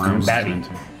Babby and his Farms. friends Babby. went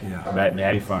to. Yeah.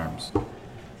 Babby Farms.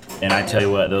 And I tell you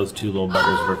what, those two little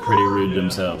buggers were pretty rude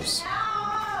themselves.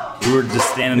 We were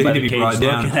just standing They by need the to be cage brought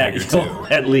down looking a at peg or you,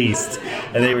 at least,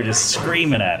 and they were just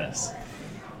screaming at us.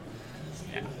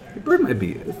 The bird might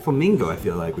be flamingo. I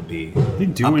feel like would be. They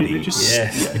do uppity. it. They just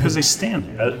Yeah. because they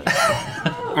stand there.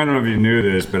 I don't know if you knew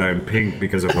this, but I'm pink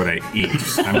because of what I eat.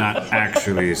 I'm not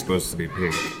actually supposed to be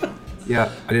pink.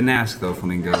 Yeah, I didn't ask though,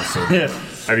 flamingo. So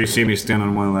Have you seen me stand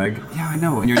on one leg? yeah, I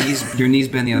know. And your knees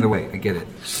bend the other way. I get it.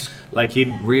 Like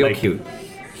he'd Real like, cute.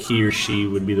 He or she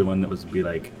would be the one that would be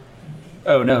like,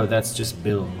 "Oh no, that's just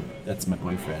Bill. That's my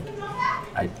boyfriend.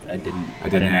 I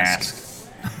didn't ask."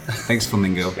 Thanks,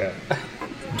 flamingo. Yeah.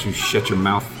 Don't you shut your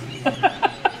mouth?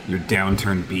 Your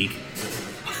downturned beak.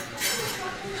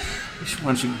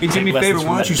 Why don't you Hey, do take me a lessons favor. from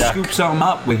Why don't that you duck? scoop something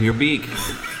up with your beak?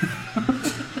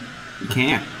 You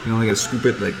can't. You only gotta scoop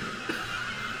it like.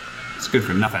 It's good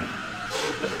for nothing.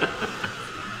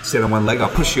 Sit on one leg. I'll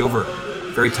push you over.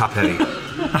 Very top heavy.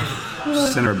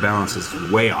 Center of balance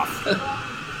is way off.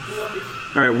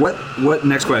 All right. What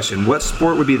next question? What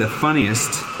sport would be the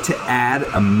funniest to add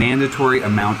a mandatory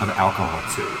amount of alcohol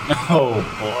to? Oh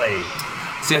boy.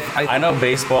 See, I know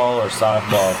baseball or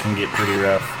softball can get pretty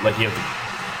rough. Like you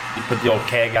put the old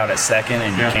keg out at second,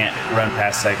 and you can't run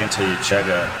past second till you chug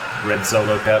a red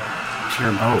Solo cup.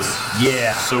 Pure nose.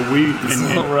 Yeah. So we It's a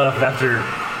little rough after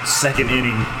second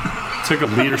inning. took a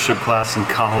leadership class in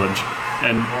college,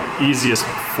 and easiest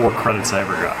 4 credits I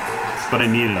ever got. But I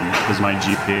needed them because my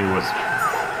GPA was.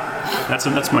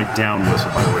 That's my down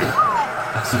whistle, by the way.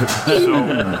 So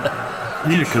I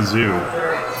need a kazoo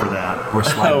for that. Or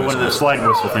slide one of whistle. those- Slide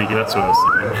whistle, thank you. That's what I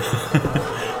was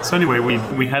thinking. So anyway,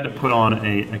 we had to put on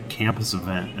a campus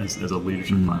event as a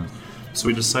leadership class. So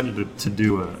we decided to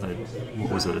do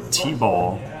what was it, a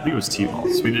T-ball? I think it was T-ball.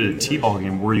 So we did a T-ball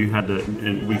game where you had to,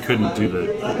 and we couldn't do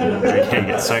the keg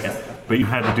at second, but you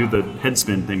had to do the head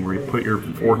spin thing where you put your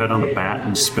forehead on the bat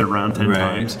and spin around 10 Right.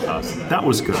 times. That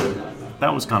was good.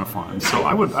 That was kind of fun. So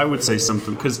I would say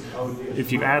something, because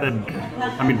if you added,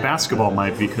 I mean, basketball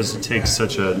might be because it takes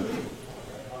such a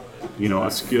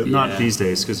a skill. Not these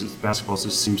days because basketball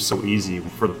just seems so easy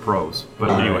for the pros.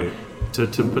 But anyway, to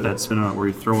put that spin on it where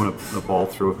you're throwing a ball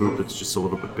through a hoop that's just a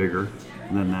little bit bigger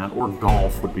than that, or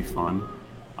golf would be fun.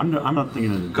 I'm not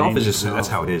thinking of Golf is just that's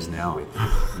how it is now.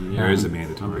 There is a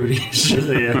mandatory.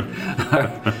 Yeah.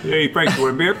 Hey, Frank, you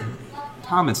want a beer?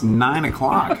 Tom, it's 9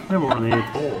 o'clock. Yeah, we're on the 8th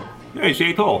hole. Hey, it's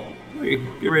 8 hole. Hey,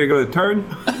 get ready to go to the turn?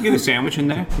 Get a sandwich in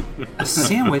there. A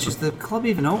sandwich? Is the club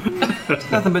even open? There's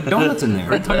nothing but donuts in Are you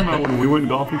there. talking about when we went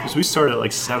golfing? Because we started at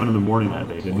like 7 in the morning that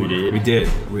day, didn't we? We did. We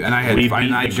did. And I had We and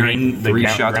beat I the drank green- the 3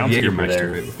 ground- shots of groundskeeper Jägermeister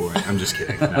there. right before it. I'm just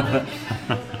kidding. No.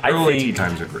 I Early tea think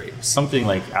times are great. something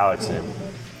like Alex said,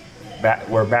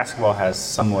 where basketball has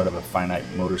somewhat of a finite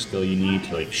motor skill you need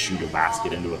to like shoot a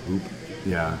basket into a hoop.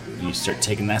 Yeah. You start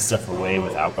taking that stuff away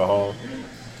with alcohol.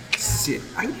 See,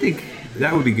 I think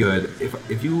that would be good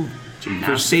if you,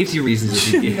 for safety reasons,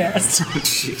 if you get.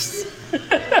 Jeez.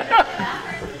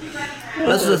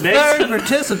 This is the third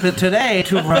participant today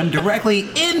to run directly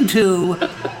into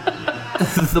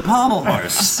the pommel I've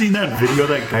horse. seen that video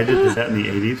that guy did that in the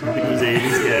 80s. I think it was the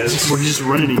 80s. Yeah, where he's just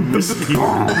running. He missed.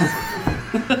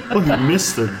 Well, he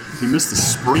missed the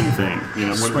spring thing. You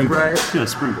know, Springboard. Yeah,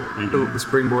 springboard. Thank you. The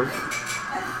springboard.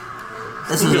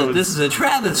 This is a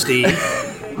travesty.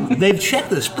 They've checked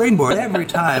the springboard every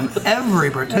time,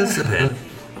 every participant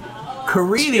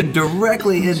careening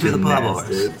directly into the pommel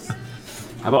horse.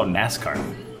 How about NASCAR?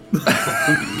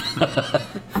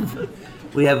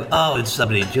 We have it's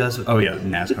somebody just Oh yeah,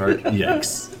 NASCAR.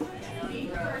 Yikes.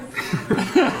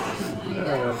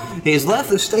 he's left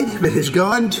the stadium and has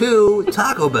gone to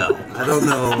Taco Bell. I don't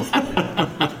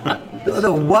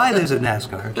know why there's a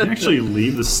NASCAR. You can actually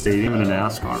leave the stadium in a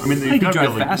NASCAR. I mean, You you can gotta drive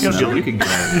be able fast to, you enough. gotta You be can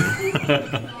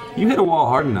drive. You hit a wall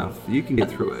hard enough, you can get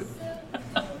through it.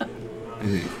 I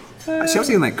think. See, I was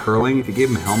thinking like curling. If you gave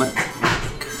them a helmet,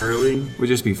 Curling? would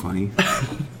just be funny.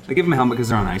 Like give them a helmet because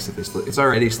they're on ice. If it's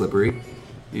already slippery,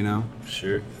 you know.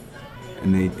 Sure.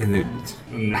 And they.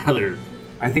 Now they're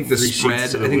I think the Three spread.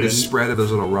 sheets to the I think the wind. spread of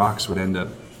those little rocks would end up.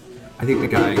 I think the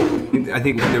guy. I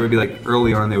think there would be like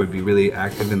early on they would be really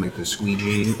active in like the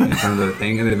squeegeeing in front of the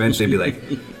thing, and then eventually it'd be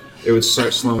like. It would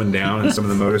start slowing down, and some of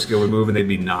the motor skill would move, and they'd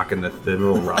be knocking the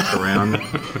little rock around.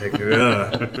 Like,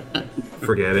 ugh,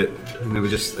 forget it. And it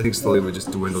would just, I think slowly it would just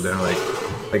dwindle down,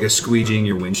 like a squeegeeing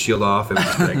your windshield off. It would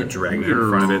just be like a dragnet in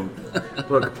front of it.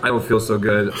 Look, I don't feel so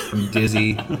good. I'm dizzy.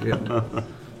 Yeah.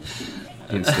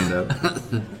 Can't stand up.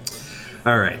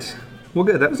 All right. Well,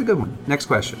 good. That was a good one. Next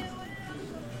question.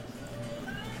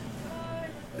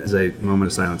 As a moment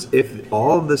of silence, if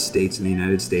all of the states in the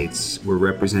United States were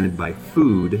represented by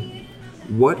food,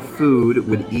 What food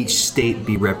would each state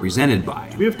be represented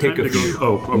by? We have time Take a to few.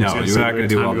 go. Oh, No, you're not going to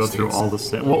do all go the through states. all the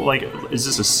states. Well, like, is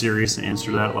this a serious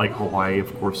answer to that? Like Hawaii,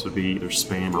 of course, would be either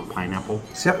spam or pineapple.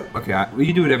 Okay, well,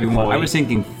 you do whatever you want. I was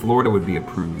thinking Florida would be a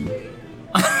prune.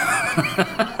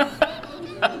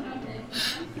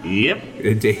 Yep.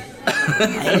 They-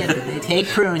 They take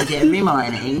prunes every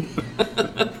morning.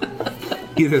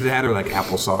 Either that or like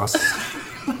applesauce.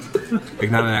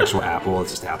 Like not an actual apple,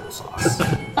 it's just applesauce.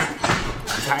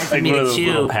 It's hard for Like me one of to those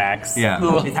little chew. packs. Yeah.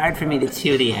 It's hard for me to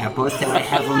chew the apples, so I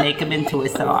have to make them into a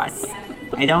sauce.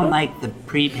 I don't like the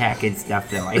pre-packaged stuff,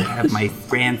 though. I have my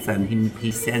grandson.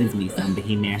 He sends me some, but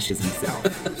he mashes himself.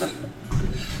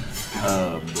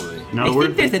 Oh boy. No, I we're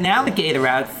think there's an alligator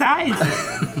outside.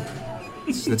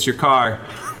 That's your car.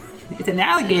 It's an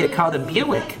alligator called a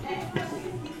Buick.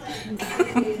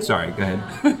 Sorry, go ahead.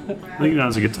 I think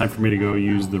now's a good time for me to go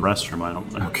use the restroom. I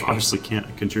obviously can't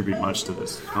contribute much to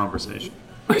this conversation.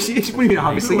 What do you mean,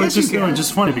 obviously? It's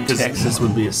just funny because Texas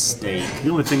would be a state. the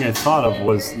only thing I thought of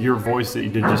was your voice that you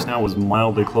did just now was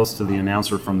mildly close to the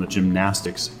announcer from the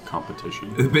gymnastics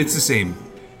competition. It's the same,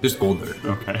 just older.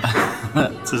 Okay.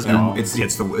 It's his mom. It's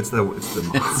the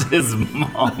mom. His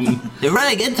mom. You're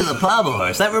running into the pommel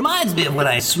horse. That reminds me of when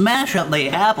I smash up the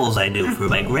apples I do for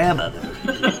my grandmother.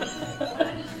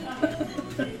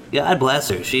 God bless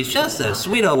her. She's just a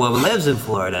sweet old woman, lives in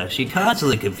Florida. She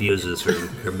constantly confuses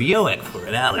her Buick for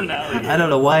an alligator. I don't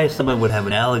know why someone would have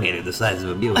an alligator the size of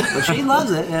a Buick, but she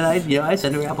loves it, and I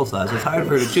send her applesauce. It's hard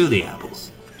for her to chew the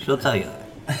apples. She'll tell you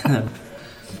that.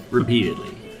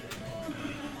 Repeatedly.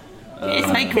 It's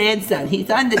my grandson. He's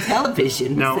on the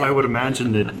television. Now, so- I would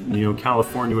imagine that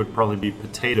California would probably be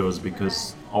potatoes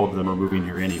because all of them are moving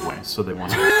here anyway, so they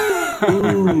want to.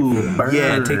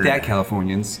 Yeah, take that,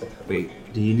 Californians. Wait,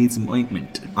 Do you need some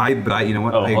ointment? you know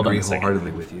what? Oh, I hold on agree a second.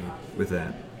 wholeheartedly with you with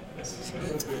that.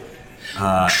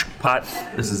 Pot.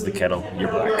 This is the kettle. You're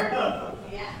black.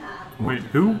 Wait,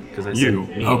 who? 'Cause I said you.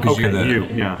 me. Oh, 'cause okay, you're the- you.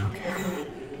 Yeah.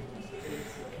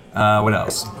 What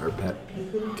else? Or pet?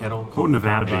 Kettle. What would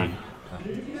Nevada be?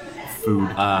 Food.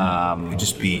 It'd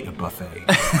just be a buffet.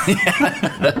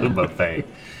 Buffet.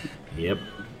 Yep.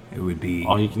 It would be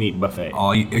All you can eat buffet.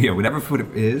 whatever food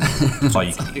it is, that's all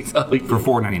you can eat for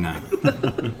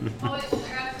 $4.99.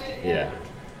 Yeah.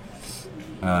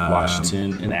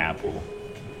 Washington and apple.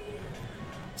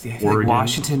 See, I feel like Oregon.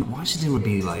 Washington would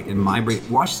be like in my brain.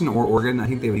 Washington or Oregon, I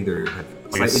think they would either have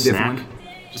Like a slightly snack?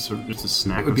 different. Just a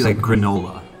snack. It would be like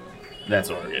granola. That's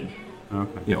Oregon.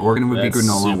 Okay. Yeah, Oregon would That's be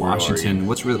granola. super Washington,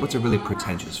 Oregon. what's a really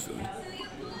pretentious food?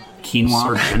 Quinoa.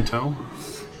 Sargento.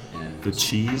 The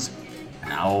cheese.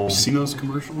 No. You seen those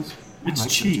commercials? It's like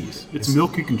cheese. It's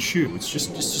milk you can chew. It's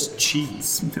just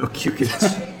cheese. Milk you can.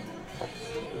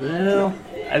 Well,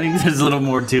 I think there's a little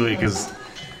more to it because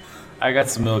I got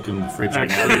some milk in the fridge right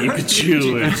now that you could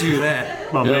chew. You do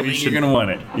that. Well, Yeah, maybe you should. you're gonna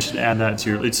want it. You should add that to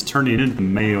your. It's turning into the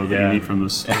mayo that Yeah. you need from the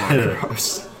store.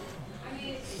 Gross.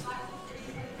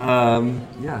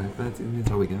 Yeah,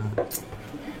 that's all we got. What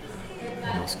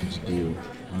else could you do?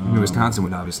 In Wisconsin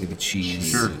would obviously be cheese.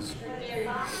 Sure.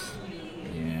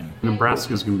 Yeah.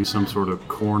 Nebraska's gonna be some sort of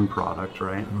corn product,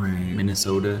 right? Right.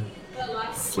 Minnesota.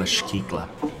 Fleshkikla.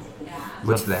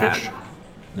 What's that? Fish?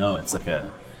 No, it's like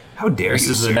a. How dare This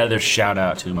you? is sir. another shout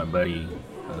out to my buddy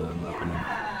up in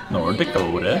North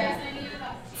Dakota.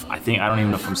 I don't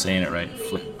even know if I'm saying it right.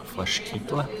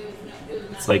 Fleshkikla.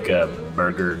 It's like a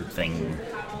burger thing.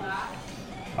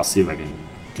 I'll see if I can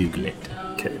Google it.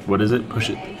 Okay. What is it? Push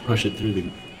it through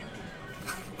the.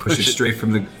 Push it straight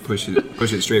from the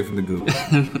Google.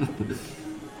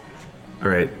 All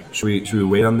right. Should we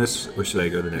wait on this, or should I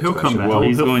go to the next He'll question? come back. Well,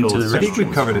 he's He'll going fill to us the I in. think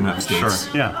we've covered enough states.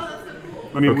 Sure. Yeah.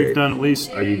 I mean, Okay. we've done at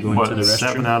least. Are you going to the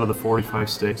 7 restroom? out of the 45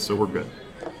 states, so we're good.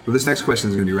 Well, this next question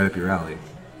is going to be right up your alley.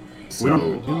 We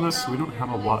don't do this. We don't have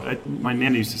a lot. My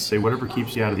nanny used to say, "Whatever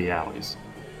keeps you out of the alleys."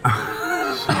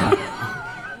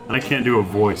 And I can't do a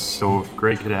voice, so if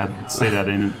Greg could say that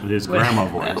in his grandma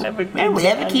voice. And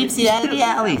whatever keeps you out of the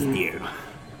alleys, dear.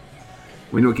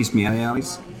 We know what keeps me out of the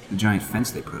alleys? The giant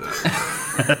fence they put up.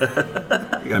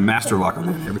 I got a master lock on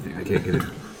it and everything. I can't get it.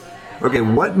 Okay,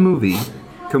 what movie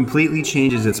completely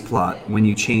changes its plot when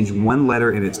you change one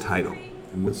letter in its title?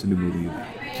 And what's the new movie you got?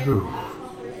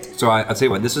 So I'll tell you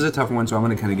what, this is a tough one, so I'm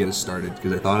going to kind of get us started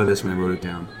because I thought of this when I wrote it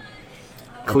down.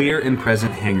 Clear and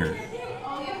Present Hanger.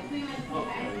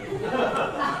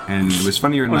 And it was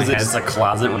funnier in my What is it? head. It's a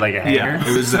closet with like a hanger. Yeah,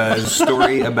 it was a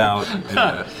story about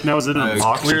Now, is it in a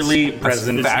box? Clearly a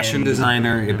present fashion in-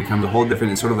 designer. It becomes a whole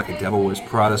different. It's sort of like a Devil Wears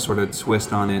Prada sort of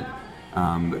twist on it.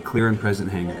 But clear and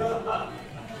present hanger.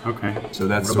 Okay. So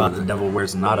that's What sort about of the devil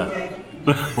wears nada?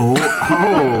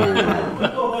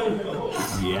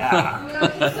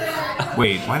 yeah.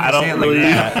 Wait, why did I, say it like really,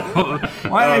 that?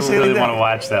 Why did I say it really like want that? to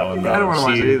watch that one. Though. I don't want to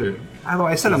watch She- it either.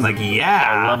 I said I'm like,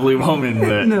 yeah. Lovely woman,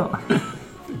 but No.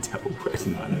 The devil wears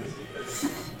Nada.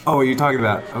 Oh, you're talking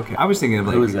about, okay. I was thinking of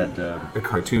like who is that? a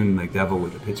cartoon like devil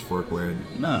with a pitchfork wearing.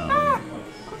 No,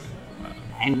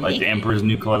 And like the Emperor's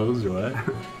New Clothes or what?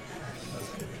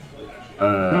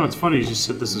 No, it's funny. You just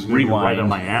said this is going to be right Rewind. up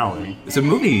my alley. It's a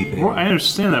movie thing. Well, I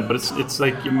understand that, but it's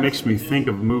like it makes me think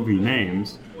of movie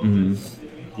names.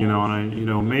 Mm-hmm. You know,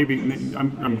 and maybe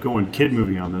I'm going kid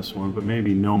movie on this one, but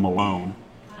maybe No Malone.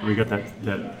 We got that.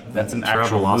 That's an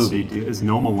actual Travelocity. movie. Is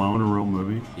No Malone a real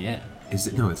movie? Yeah. Is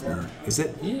it? No, it's not. Is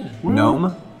it? Yeah.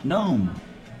 Gnome? Gnome.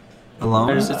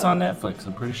 Alone? It's on Netflix.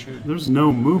 I'm pretty sure. There's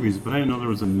no movies, but I didn't know there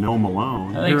was a No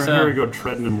Malone. I think so. Here I go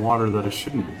treading in water that I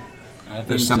shouldn't be. I think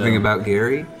There's something so. about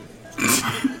Gary?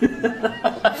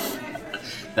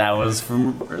 That was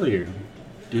from earlier.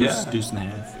 Deuce, Yeah. Deuce and a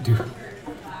half.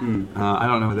 I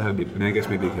don't know what that would be, but I guess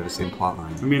maybe it could have the same plot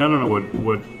line. I mean, I don't know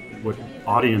what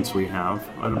audience we have.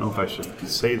 I don't know if I should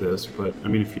say this, but I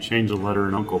mean, if you change a letter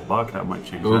in Uncle Buck, that might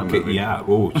change that Okay, movie. yeah.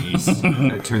 Oh, jeez.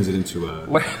 That turns it into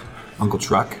a Uncle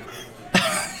Truck.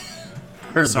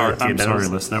 Sorry, I'm sorry,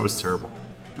 listen, that was terrible.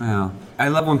 Well, I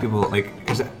love when people like,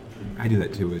 because I do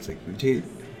that too. It's like, because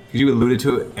you alluded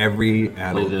to it, every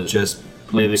adult just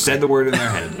said the word in their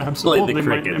head. Absolutely. the They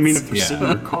might, I mean, if they're Yeah. sitting in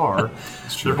their car,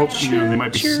 they're hoping they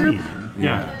might be singing.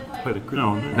 Yeah. Play the,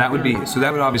 no, That would be so.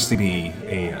 That would obviously be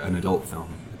an adult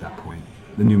film at that point.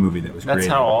 The new movie that was That's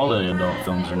created. how all the adult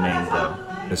films are named, though.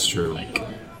 That's true.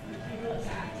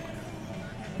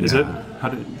 is it? How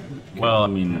did? Well, I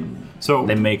mean, So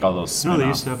they make all those. No, they spin-off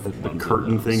used to have the ones of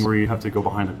curtain those. thing where you have to go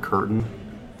behind a curtain.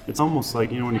 It's almost like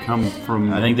when you come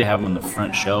from. I think they have them on the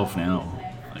front shelf now.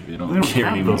 Like they don't, they don't care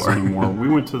have anymore. those anymore.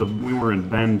 We were in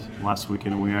Bend last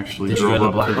weekend and we actually Did you drove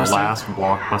go to up to the Blockbuster? last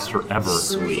Blockbuster ever.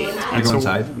 Sweet. And go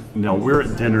inside? No, we're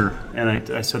at dinner, and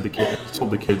I said I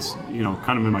told the kids,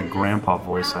 kind of in my grandpa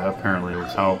voice. Apparently, it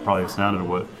was how it probably sounded.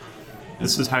 What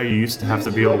this is how you used to have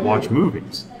to be able to watch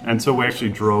movies. And so we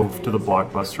actually drove to the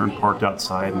Blockbuster and parked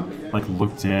outside and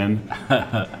looked in.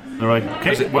 They're like,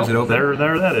 okay, was it open?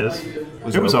 There that is.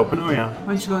 It was open. Oh yeah.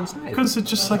 Why didn't you go inside? Because it's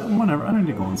just like whatever. I don't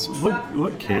need to go inside.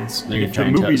 Look, kids. They're if the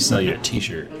trying to movie's sell you a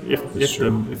T-shirt.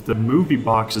 if the movie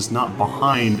box is not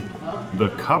behind the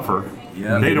cover,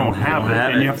 Yeah, they they don't don't have it, have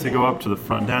and it. you have to go up to the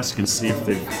front desk and see if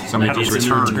they've Somebody had just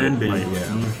it returned. returned it.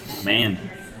 Like, Man,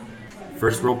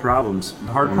 first world problems.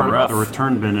 the hard part about the Rough.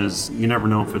 return bin is you never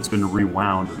know if it's been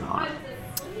rewound or not.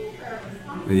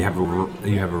 You have a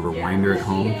rewinder at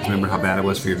home. Remember how bad it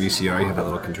was for your VCR? You have that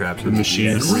little contraption. The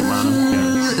machine that rewound them.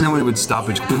 Yeah. And then when it would stop,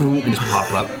 it would just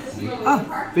pop up.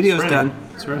 Oh, video's done.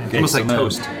 That's right. It's almost so like now-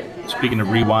 toast. Speaking of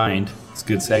rewind, it's a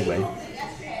good segue.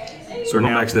 So we're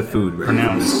going back to the food, right?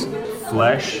 Pronounce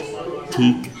flesh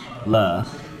teak la.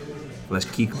 Less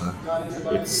kikla.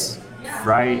 It's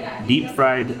deep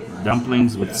fried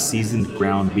dumplings with seasoned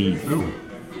ground beef.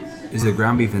 Is the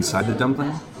ground beef inside the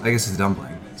dumpling? I guess it's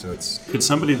dumpling. So it's Could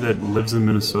somebody that lives in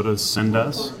Minnesota send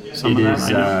us some It of that? is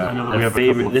I know that we a have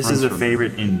favorite. couple of This is friends a from-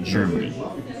 favorite in Germany,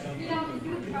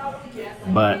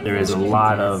 but there is a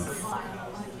lot of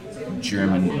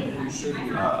German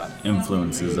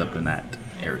influences up in that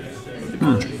area of the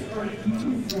country.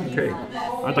 okay.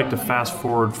 I'd like to fast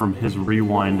forward from his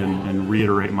rewind and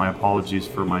reiterate my apologies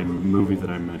for my movie that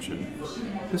I mentioned.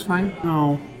 That's fine.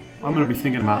 No, I'm going to be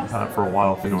thinking about that for a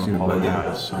while if I don't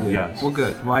apologize. So, yes. Well,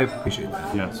 good. Well, I appreciate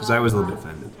that. Yes. Because I was a little bit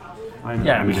offended. I know.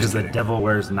 Yeah, I'm because just the kidding. Devil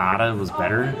Wears Nada was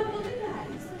better.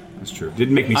 That's true.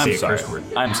 Didn't make me say I'm a sorry. curse word.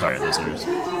 I'm sorry, listeners.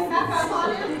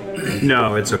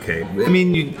 No, it's okay. I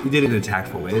mean, you did it in a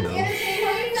tactful way, though.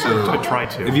 So I try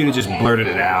to. if you'd have just blurted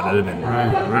it out, it'd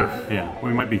have been. Yeah,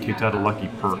 we might be kicked out of Lucky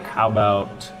Perk. How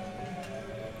about?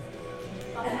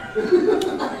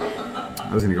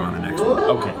 I was going to go on the next one.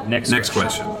 Okay, next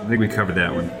question. I think we covered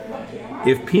that one.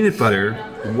 If peanut butter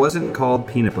wasn't called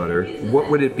peanut butter, what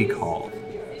would it be called?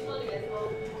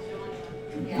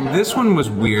 This one was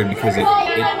weird because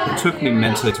it took me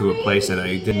mentally to a place that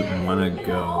I didn't want to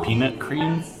go. Peanut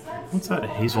cream. What's that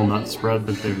hazelnut spread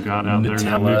that they've got out there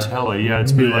now? Nutella. Nutella. Yeah,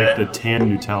 it's been like the tan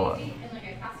Nutella.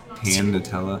 Tan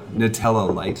Nutella?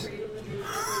 Nutella Light?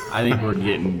 I think we're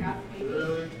getting.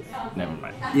 Never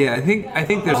mind. Yeah, I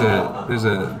think there's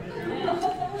a.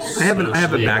 I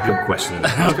have a backup question.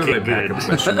 Let's go to my backup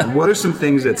question. What are some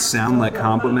things that sound like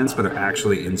compliments but are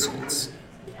actually insults?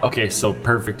 Okay, so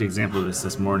perfect example of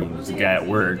this morning. There's a guy at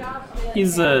work.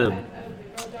 He's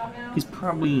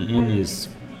probably in his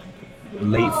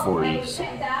late 40s,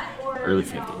 early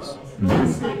 50s.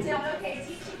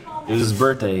 It was his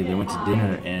birthday. They went to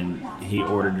dinner and he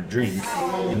ordered a drink,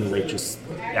 and the waitress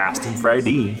asked him for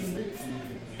ID.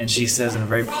 And she says in a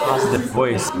very positive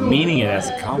voice, meaning it as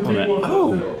a compliment,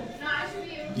 "Oh,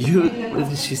 you," what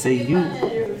did she say? You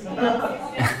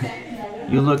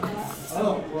look,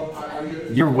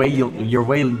 you're way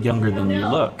younger than you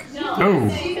look. Oh,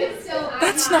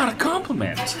 That's not a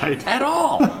compliment at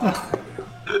all.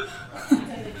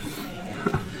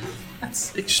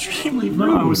 That's extremely rude.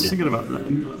 no, I was thinking about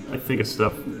that. I think of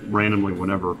stuff randomly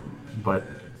whenever, but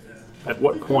at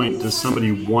what point does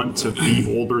somebody want to be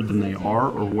older than they are,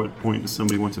 or what point does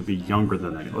somebody want to be younger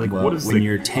than they are? Like, Well, what is when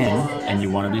you're 10 and you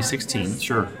want to be 16,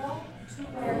 Sure.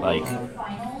 like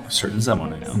a certain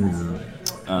someone I know,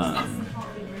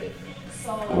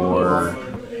 or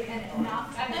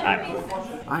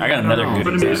I got another good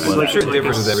But I mean, it's example. like, sure it like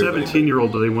differs a with everybody.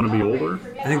 17-year-old, do they want to be older?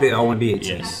 I think they all want to be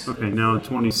 18. Yes, Okay, now a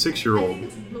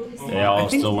 26-year-old. they all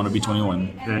still want to be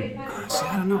 21. Okay. See,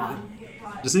 I don't know.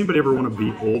 Does anybody ever want to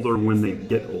be older when they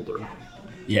get older?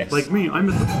 Yes, Like me,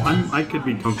 I could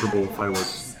be comfortable if I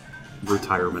was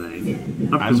retirement age.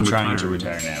 Not I'm because trying to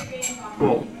retiring. retire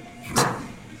now.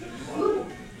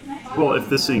 Well, if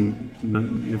this thing,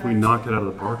 if we knock it out of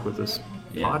the park with this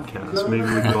Yeah. podcast, maybe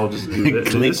we could all just do this.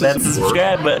 Click This that isn't work.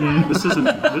 subscribe button.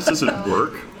 This isn't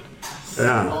work.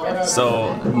 Yeah. So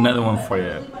another one for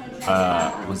you.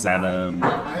 Was at a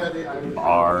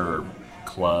bar or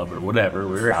club or whatever.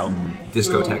 We were out.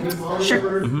 Discotheque.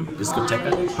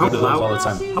 Discotheque. How We do those all the loud?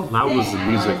 time. How loud was the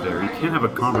music there? You can't have a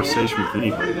conversation with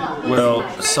anybody. Well,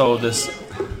 so this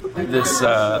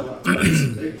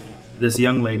this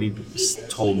young lady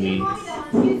told me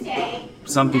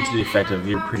something to the effect of,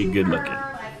 "You're pretty good looking."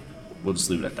 We'll just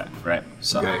leave it at that, right?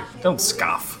 So Okay. don't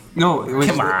scoff. No, it was,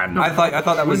 Come on. I thought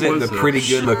that was When it. was The it? pretty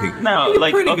good looking. No,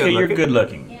 like pretty okay, good you're looking. good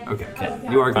looking. Okay. Okay,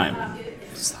 You are fine.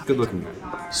 good looking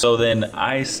guy. So then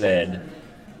I said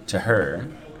to her,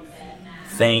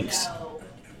 "Thanks,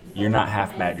 you're not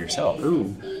half bad yourself."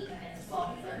 Ooh,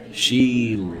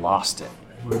 She lost it.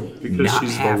 because Not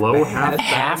she's half below bad.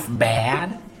 Half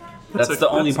bad? That's the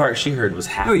only part she heard was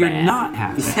half No, you're bad. not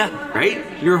half bad, right?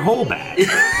 You're whole bad.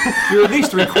 You're at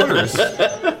least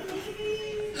 3/4.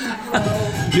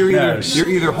 You're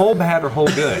either whole bad or whole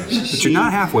good, but you're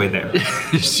not halway there.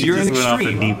 She You're just an went off the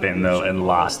extreme. deep end though and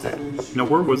lost it. Now,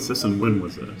 where was this and when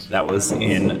was this? That was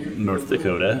in North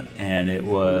Dakota, and it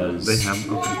was They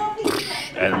have okay.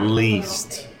 at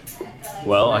least.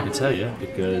 Well, I can tell you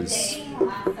because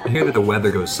I hear that the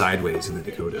weather goes sideways in the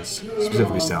Dakotas,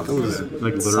 specifically South Dakota.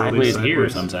 like literally sideways here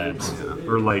sometimes.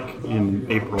 or like in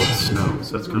April it snows.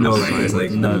 That's kind No, of like, it's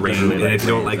like No, rain, totally and if you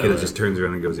don't like like it, it just turns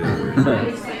around and goes the other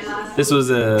way. This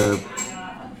was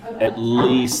at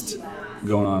least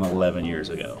going on 11 years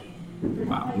ago.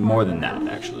 Wow, more than that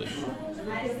actually.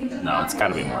 No, it's got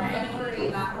to be more than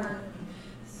that.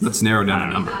 Let's narrow down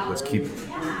a number. Let's keep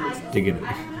digging it.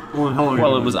 Well, how long?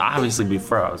 Well, it was obviously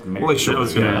before I was married. Well, sure. I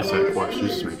was going to Yeah. ask that question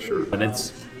just to make sure. But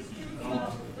it's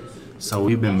so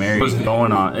we've been married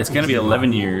going on. It's gonna be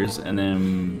 11 years, and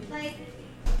then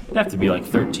it'd have to be like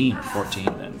 13 or 14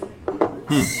 then.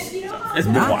 It's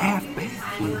been a while. half bad.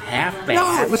 Half bad.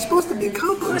 No, it was supposed to be a I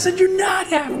compliment. said you're not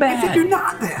half bad. I said you're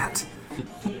not that.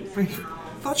 I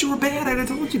thought you were bad. I'd have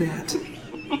told you that.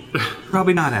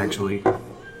 Probably not, actually.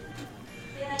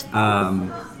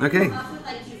 Okay.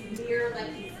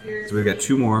 So we've got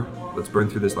two more. Let's burn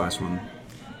through this last one.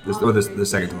 The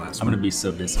second to last I'm one. gonna be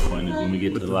so disappointed when we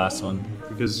get to the last one.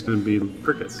 Because it's going to be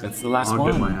crickets. That's the last I'll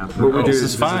one. get my half. What would This you-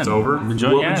 is fine. It's over? I'm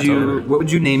enjoying. What Yeah, would it's you over. What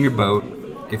would you name your boat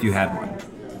if you had one?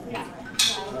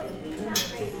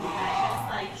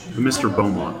 Mr.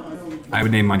 Beaumont. I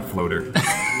would name mine Floater.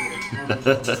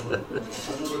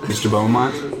 Mr.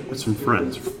 Beaumont. That's from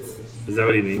Friends. Is that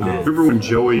what he named it? Remember when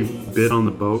Joey bid on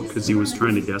the boat because he was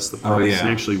trying to guess the price Oh, yeah. and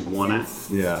actually won it?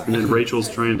 Yeah. And then Rachel's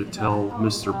trying to tell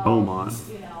Mr. Beaumont.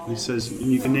 He says,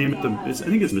 you can name it I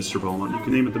think it's Mr. Beaumont. You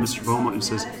can name it the Mr. Beaumont. He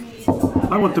says,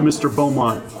 I want the Mr.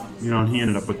 Beaumont. You know, and he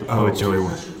ended up with the boat. Oh, Joey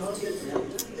won.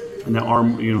 And the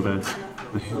arm, you know,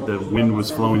 the wind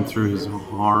was flowing through his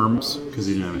arms because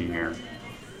he didn't have any hair.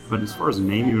 But as far as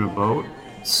naming a boat,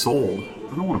 sold.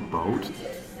 I don't want a boat.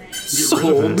 Get rid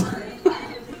of it.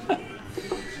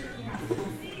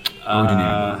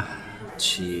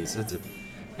 Jeez,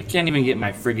 I can't even get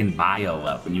my friggin' bio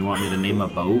up, and you want me to name a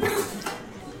boat?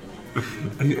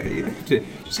 You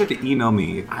just have to email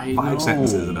me I 5 know.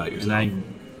 sentences about yourself. And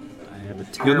I have a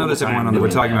terrible You'll notice everyone time we're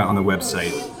doing talking that. about on the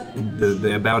website,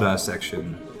 the About Us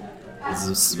section.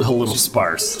 It's a little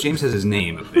sparse. James has his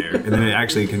name up there, and then it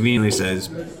actually conveniently says,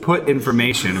 put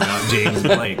information about James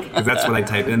Blake, because that's what I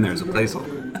typed in there as a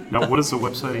placeholder. Now, what is the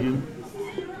website again?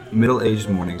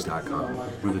 Middleagedmornings.com.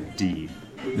 With a D.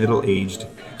 middle-aged.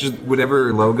 Just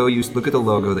whatever logo you look at the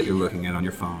logo that you're looking at on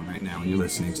your phone right now when you're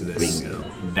listening to this. Bingo.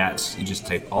 That's you just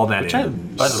type all that Which in. I,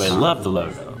 by the way, love the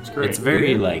logo. It's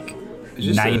very like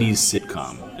just 90s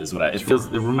sitcom is what it feels.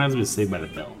 It reminds me of Saved by the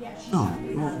Bell. Oh,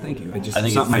 well, thank you. I think it's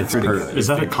it not my fits third perfect. Is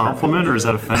that a compliment or is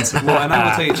that offensive? Well, and I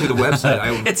will tell you too, the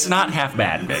website. It's not half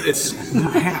bad. It's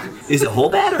not half. Is it whole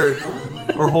bad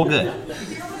or whole good?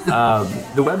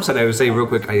 The website, I would say real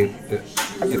quick,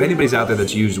 if anybody's out there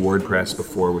that's used WordPress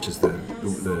before, which is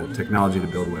the technology to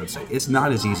build a website, it's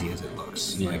not as easy as it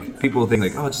looks. Yeah. Like people think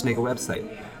like, oh, just make a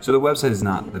website. So the website is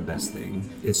not the best thing.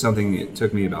 It's something it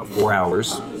took me about 4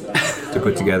 hours to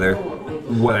put together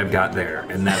what I've got there,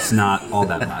 and that's not all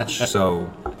that much. So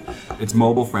it's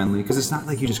mobile friendly because it's not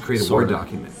like you just create a Word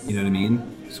document. You know what I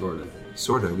mean? Sort of.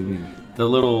 Sort of. What do you mean? The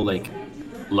little like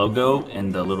logo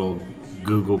and the little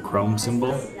Google Chrome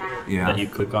symbol that you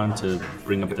click on to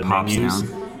bring up the pops menus.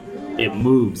 down. It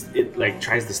moves. It like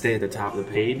tries to stay at the top of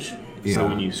the page. Yeah. So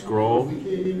when you scroll, like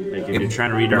if you're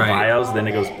trying to read our right. bios, then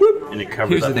it goes whoop, and it covers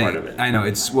Here's that the thing. part of it. I know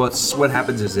it's what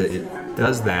happens is it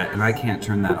does that, and I can't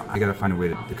turn that. I gotta find a way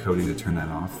to the coding to turn that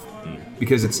off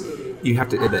because you have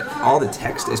to. All the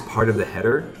text is part of the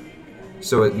header,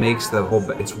 so it makes the whole.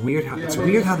 It's weird how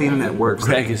the internet works.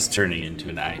 Greg is turning into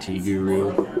an IT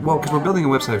guru. Well, because we're building a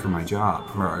website for my job,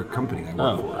 for our company I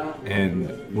work for,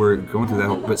 and we're going through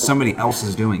that. But somebody else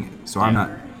is doing it, so I'm not.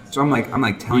 So I'm like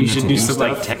telling You you should to do do some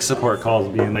stuff. like tech support calls,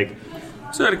 being like,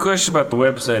 "So I had a question about the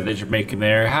website that you're making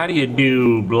there. How do you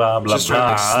do blah blah Just try to blah?"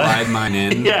 like, slide mine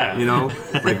in. Yeah. You know,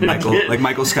 like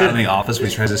Michael Scott in The Office, when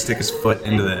he tries to stick his foot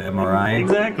into the MRI.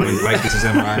 Exactly. When Mike gets his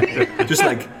MRI, just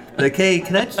like. Like, hey,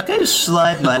 can I just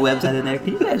slide my website in there?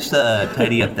 Can you guys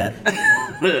tidy up that?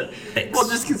 Well,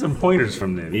 just get some pointers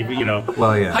from them. You know,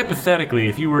 Well, yeah. hypothetically,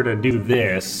 if you were to do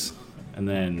this and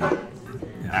then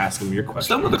ask them your question,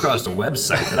 Stumbled across a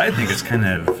website that I think is kind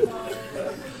of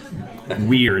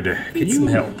weird. Can some you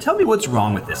help. tell me what's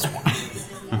wrong with this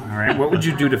one? All right, what would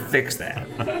you do to fix that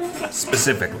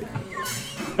specifically?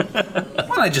 Why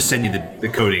don't I just send you the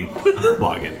coding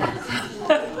login?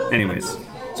 Anyways,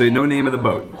 so no name of the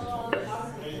boat.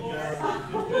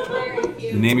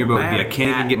 The name of your boat would be I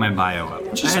can't even get my bio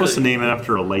up. Just supposed to name it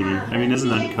after a lady. I mean, isn't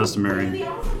that customary?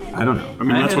 I don't know. I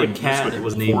mean, that's had what a cat that's that what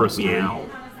was named Forrest did. Meow.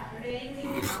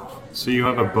 So you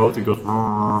have a boat that goes.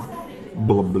 Blah,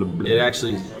 blah, blah. It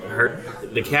actually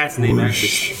hurt. The cat's name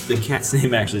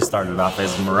actually started off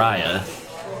as Mariah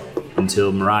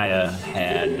until Mariah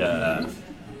had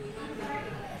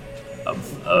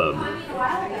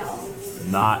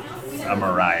not a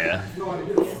Mariah.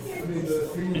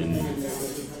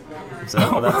 And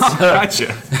so that's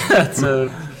Gotcha. that's a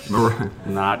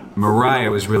not Mariah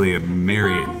was really a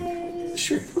Marion.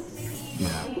 sure.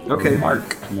 Okay.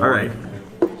 Mark. All right.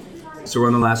 So we're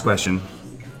on the last question.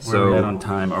 Where are we at So on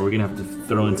time? Are we gonna have to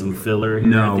throw in some filler? Here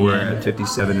no, at the we're end? at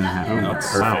 57 and a half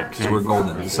minutes. perfect. So we're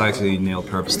golden. It's actually nailed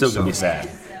perfect. Still gonna So be sad.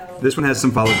 This one has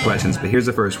some follow-up questions, but here's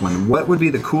the first one. What would be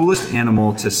the coolest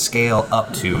animal to scale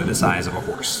up to the size of a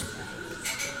horse?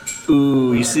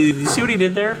 Ooh, you see what he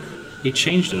did there? He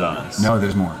changed it on us. No,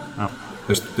 there's more.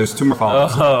 There's two more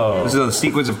follow-ups. Oh. This is a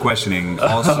sequence of questioning,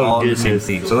 all in the same goodness.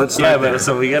 theme. So let's Yeah, start there. but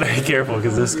so we gotta be careful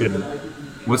because this could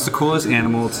What's the coolest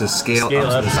animal to scale scale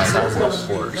up up to to the the size of a size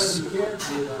horse? of a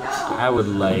horse. I would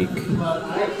like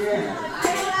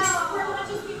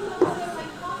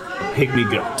pygmy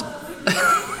goat.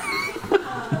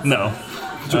 No.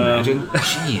 Could you imagine?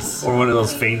 Jeez. Or one of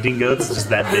those fainting goats, just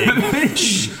that big.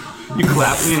 You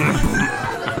clap.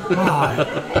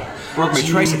 Broke my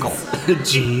tricycle.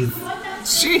 Jeez.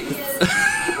 See,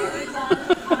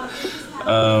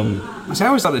 I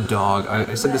always thought a dog.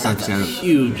 I said this on Cassandra.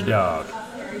 Huge dog.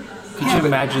 Could you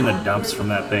imagine the dumps from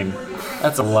that thing?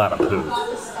 That's a lot of poo.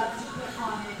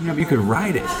 Yeah, but you could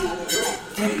ride it.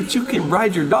 Yeah, but you could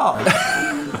ride your dog.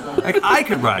 Like I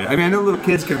could ride it. I mean, I know little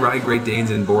kids could ride Great Danes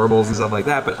and Borables and stuff like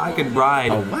that, but I could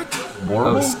ride.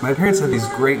 What? My parents have these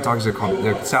great dogs.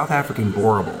 They're South African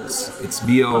Borables. It's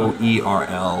Boerl.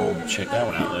 Check that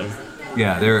one out there.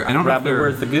 Yeah, they're. I don't know if Probably they're.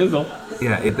 worth the Google.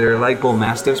 Yeah, they're like bull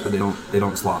mastiffs, but they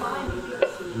don't slaughter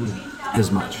as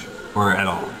much or at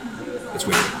all. It's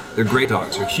weird. They're great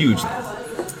dogs. They're huge though.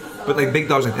 But like big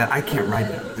dogs like that, I can't ride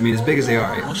them. I mean, as big as they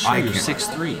are, I can't.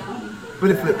 6'3". But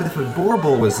if a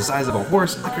Boerboel was the size of a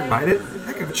horse, I could ride it.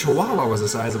 Heck, if a Chihuahua was the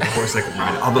size of a horse, I could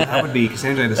ride it. Although that would be,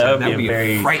 Cassandra decided that would be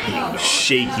very frightening.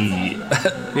 shaky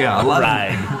Yeah, a lot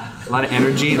ride. of a lot of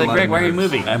energy. Like, a lot Greg, of why are you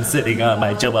nerves. moving? I'm sitting on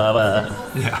my Chihuahua.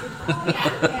 Yeah.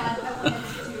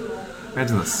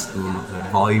 Imagine the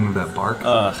volume of that bark.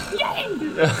 Oh,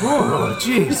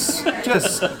 jeez.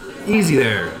 Just easy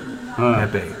there,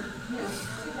 Pepe.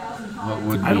 What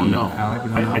would I don't be- know. Alec, we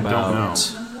don't know I don't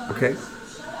know. Okay.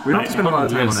 We don't have to spend a lot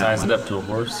of We're time gonna on that size one. it up to a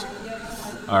horse.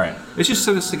 All right. It's just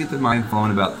so to get the mind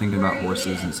flowing about thinking about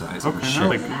horses and size. Okay, I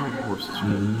like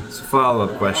horses. So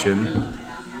follow-up question.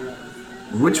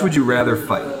 Which would you rather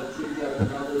fight?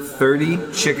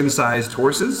 30 chicken-sized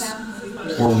horses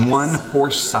or one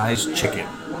horse-sized chicken?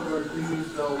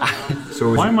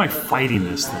 So Why am I fighting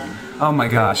this thing? oh my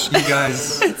gosh, you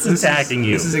guys. It's attacking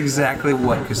you. This is exactly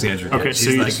what Cassandra did. Okay, so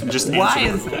She's you like, just why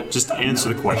answer, is just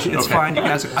answer the question. It's okay. fine. You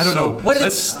can ask. I don't know. what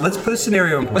let's put a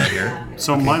scenario in play here.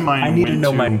 So my mind I need to went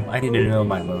know to, I need to know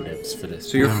my motives for this.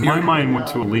 So you're, my mind went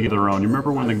to a league of their own. You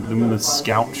remember when the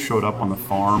scout showed up on the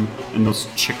farm and those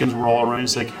chickens were all around?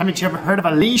 He's like, haven't you ever heard of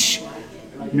a leash?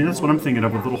 I mean, that's what I'm thinking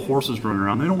of with little horses running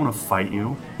around. They don't want to fight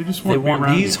you. They just want They to be want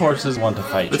around these you. horses want to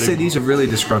fight. Let's you. say these are really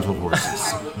disgruntled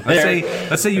horses. They're-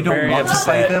 Let's say you they're don't very want to upset.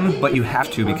 fight them, but you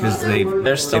have to because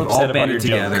They're still they've upset all about banded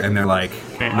your joke. together and they're like,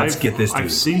 Okay, let's I've- get this dude.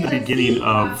 I've seen the beginning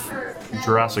of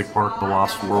Jurassic Park: The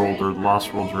Lost World, or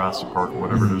Lost World Jurassic Park, or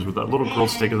whatever it is, with that little girl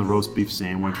taking the roast beef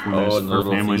sandwich when Oh, there's and the her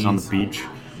little family's on the thingies. beach.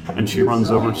 And she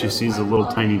runs over and she sees the little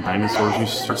tiny dinosaurs. She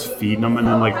starts feeding them, and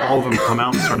then like all of them come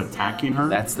out and start attacking her.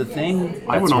 That's the thing. I That's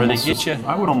would where they almost get just, you.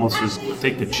 I would almost just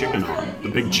take the chicken on, the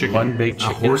big chicken. One big a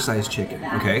chicken. horse-sized chicken.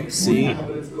 Okay. See,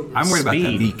 I'm worried about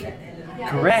that Speed. beak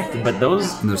correct, but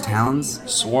those and those talons.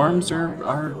 swarms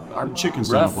are Chickens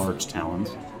don't rough. have large talons.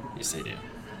 Yes, they do.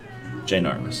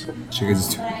 Ginormous.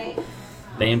 Chickens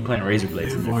They implant razor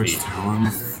blades in their large feet.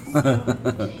 talons.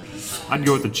 I'd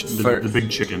go with the big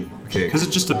chicken. Okay. Because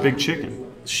it's just a big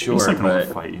chicken. Sure, It's not going but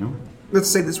to fight you. Let's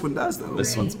say this one does though.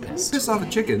 this one's pissed. Piss off a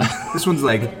chicken. This one's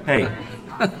like, hey,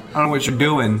 I don't know what you're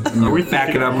doing. And Are you're we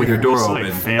backing thinking up with your door this, open.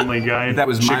 Like Family Guy. That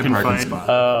was my chicken parking fight? spot.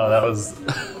 Oh, that was.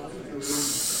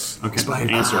 Okay.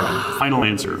 Spider. Answer. Final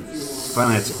answer.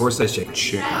 Finally, it's a horse-sized chicken.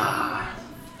 Chicken.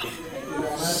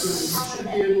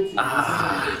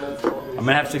 I'm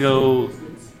gonna have to go.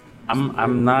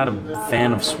 I'm not a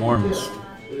fan of swarms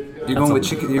You're going a- with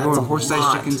chicken. You're that's going a with horse-sized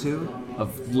lot. chicken too.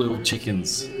 of little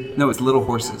chickens. No, it's little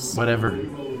horses. Whatever.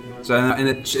 So and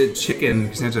a chicken,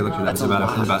 because I looked at that, is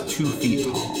about 2 feet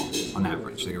tall on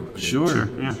average. Sure.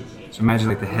 Yeah. So imagine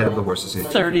like the head of the horse is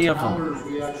 30 of them.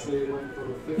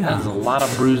 Yeah, there's a lot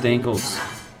of bruised ankles.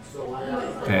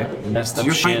 Okay. Messed So up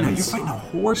you're shins. fighting a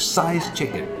horse-sized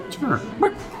chicken. Sure.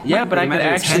 Yeah, but I could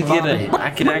Imagine its actually head bobbing. I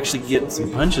could actually get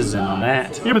some punches in on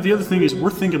that. Yeah, but the other thing is, we're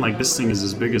thinking like this thing is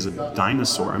as big as a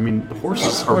dinosaur. I mean, the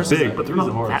horses are big, but they're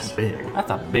not that big. That's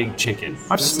a big chicken.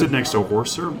 I've stood next to a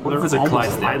horse, sir. They're if it's a almost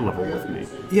Clydesdale? eye level with me.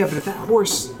 Yeah, but if that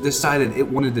horse decided it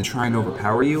wanted to try and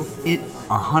overpower you, it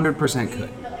 100% could.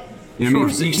 You know what I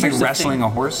mean? Sure, You here's like the wrestling thing. a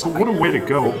horse. What a way to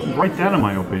go. Write that in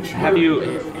my obituary. Have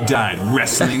you? Died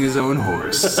wrestling his own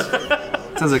horse.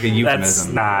 Sounds like a That's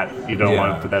euphemism. not. You don't Yeah.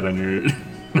 want to put that on your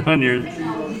on your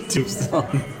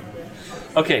tombstone.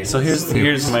 Okay, so here's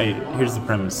the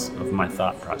premise of my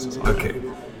thought process. on it. Okay.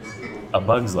 A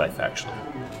Bug's Life, actually.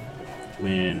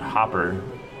 When Hopper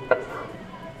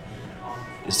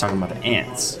is talking about the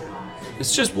ants,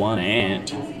 it's just one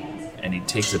ant, and he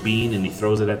takes a bean and he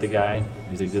throws it at the guy.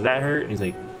 He's like, "Did that hurt?" And he's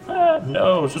like,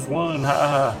 "No, it's just one." Ha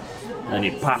ha. And then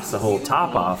he pops the whole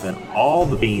top off, and all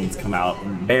the beans come out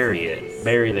and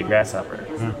bury the grasshopper.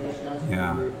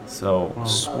 Yeah. So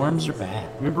swarms are bad.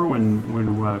 Remember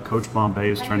when Coach Bombay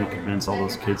is trying to convince all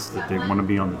those kids that they want to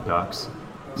be on the Ducks?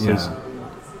 He says,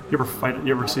 You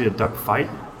ever see a duck fight?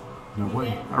 No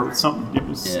way. Or something. It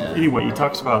was, Yeah. Anyway, he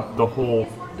talks about the whole,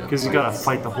 because you got to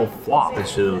fight the whole flock.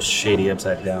 This little shady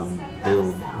upside down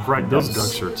build. Right, those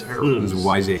ducks are terrible. Those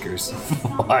wiseacres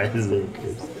Why is it?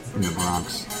 in the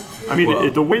Bronx. I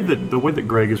mean, the way that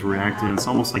Greg is reacting, it's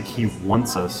almost like he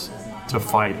wants us to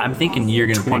fight. I'm thinking you're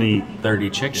gonna 20 pick 30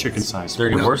 chickens, chicken-sized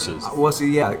 30 horses. horses. Well, see,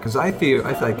 yeah, because I feel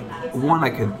like one, I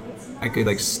could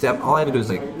like step. All I have to do is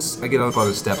like I get up on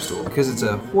a step stool because it's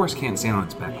a horse can't stand on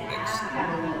its back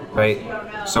legs,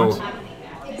 right? So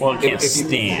Well, it can't if you-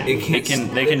 stand. it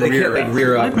can't, They can they rear can't up.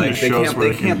 rear up. I've been Like, to they shows can't. where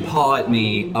They they can't can- paw at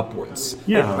me upwards.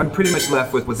 Yeah. I'm pretty much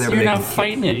left with whatever You're they not can.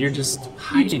 fighting it. You're just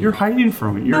hiding. You're hiding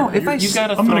from it. No, if I you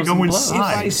gotta I'm gonna throw some go blows.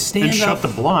 inside If I stand and shut up, the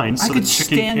blinds I so could the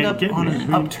chicken stand can't up get on me.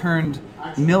 an upturned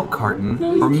milk carton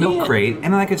you or milk can't. crate, and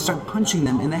then I could start punching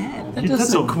them in the head. That That's a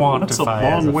doesn't quantify That's a as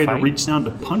long a way to fight. reach down to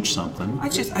punch something.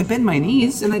 I bend my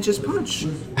knees and I just punch.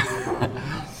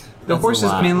 The That's a horses,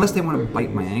 lot. I mean, unless they want to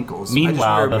bite my ankles. Meanwhile,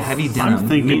 I just the wear heavy I'm denim.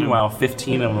 thinking- Meanwhile,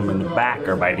 15 of them in the back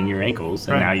are biting your ankles,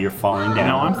 and Right. now you're falling Now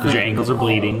down I'm because your thinking- ankles are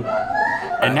bleeding.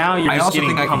 And now you're I just also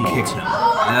getting think I can pummeled. kick them.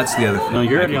 I That's the other thing. No,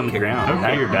 you're I already get on the kicked ground. out.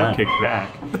 Now you're done. Kick back.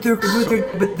 But they're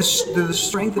the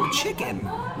strength of a chicken.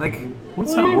 Like,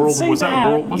 What's Well, that you world? didn't say Was that that.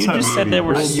 world? What's You that just said movie? they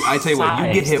were World- I tell you what, you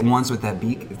get sized. hit once with that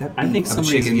beak. If that beak I think of a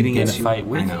somebody's chicken getting in a gets you, fight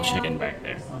with I know. a chicken back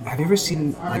there. Have you ever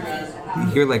seen like you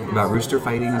hear like about rooster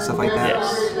fighting and stuff like that?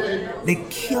 Yes. They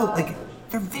kill like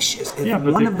they're vicious. If Yeah,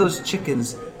 but one they- of those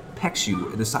chickens pecks you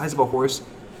the size of a horse,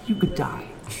 you could die.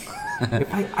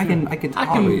 If I can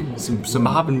tolerate some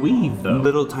bob and weave though.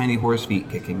 little tiny horse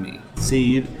feet kicking me.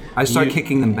 See, I start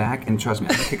kicking them back, and trust me,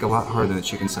 I can kick a lot harder than a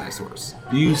chicken-sized horse.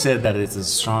 You said that it's as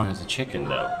strong as a chicken,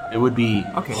 though. It would be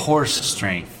Okay. horse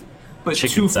strength, But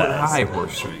chicken 2 foot size. high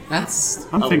horse strength. That's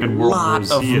I'm thinking World War lot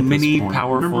Z of at this many point.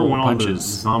 powerful Remember when all the punches.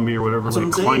 zombie or whatever That's like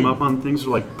what I'm climb saying. up on things? They're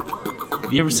like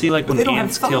You ever see like when They don't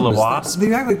ants have kill a thumbs. wasp?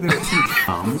 They act like they're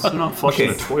thumbs. They're not flushing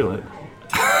Okay. the toilet.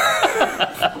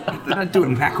 They're not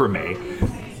doing macrame.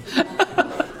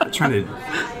 They're trying to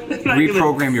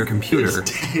reprogram your computer.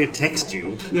 Text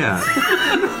you. Yeah.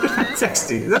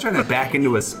 Texting. They're trying to back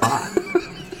into a spot.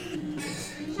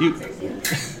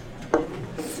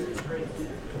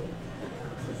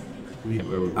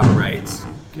 All right.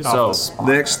 So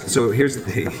Next, so here's the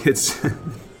thing. It's,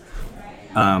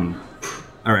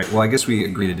 all right. Well, I guess we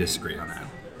agree to disagree on that.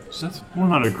 We're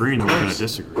not agreeing that we're going to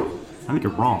disagree. I think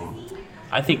you're wrong.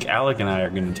 I think Alec and I are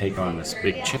going to take on this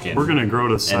big chicken. We're going to grow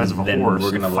to the size and of a then horse. we're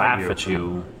going to and laugh fight at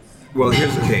you, Well,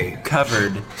 here's the thing.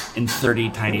 covered in 30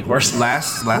 tiny horses.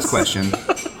 Last question.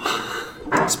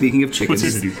 Speaking of chickens,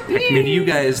 What's it do? if you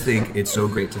guys think it's so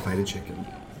great to fight a chicken,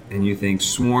 and you think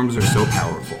swarms are so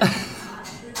powerful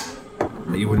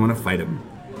that you wouldn't want to fight them,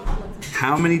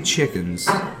 how many chickens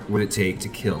would it take to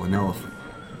kill an elephant?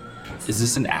 Is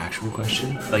this an actual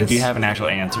question? Like, do you have an actual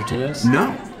answer to this?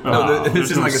 No. Oh, This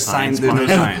there's isn't no like a science science. There's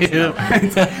no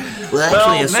behind science. Well,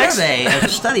 actually, a next- survey, a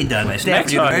study done by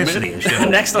Stanford Next on University Myth- has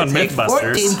shown next on it takes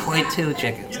Mythbusters. 14.2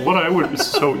 chickens. What I would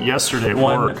so yesterday at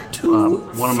One, work, two,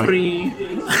 one of my three,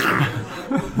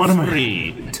 one of my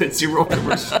three. Tootsie Roll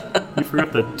commercial. you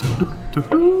forgot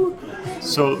the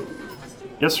so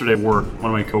yesterday at work, one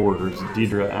of my coworkers,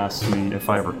 Deidre, asked me if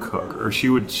I ever cook, or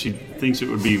she thinks it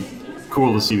would be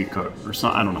cool to see me cook, or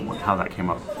something. I don't know how that came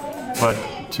up, but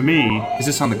to me, Is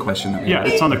this on the question that we yeah,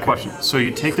 it's on the question. So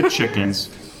you take the chickens,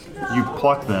 you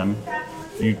pluck them,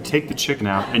 you take the chicken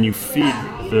out, and you feed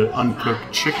the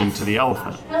uncooked chicken to the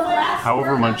elephant.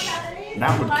 However much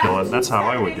that would kill it, that's how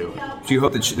I would do it. Do you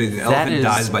hope that the elephant is-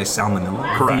 dies by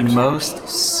salmonella? Correct. The most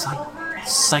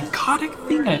psychotic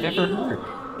thing I've ever heard.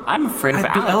 I'm afraid of Do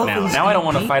Alec now. elephants Now I don't eat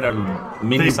want to meat? fight a They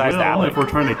mini-sized will Alec. if we're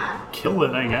trying to kill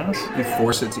it, I guess. You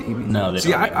force it to eat meat? No, they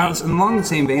See, don't eat I along the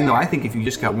same vein though, I think if you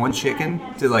just got one chicken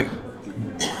to like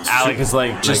Alec is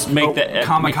like, just make the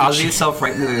kamikaze itself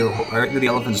right into the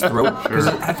elephant's throat, because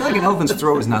I feel like an elephant's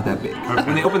throat is not that big.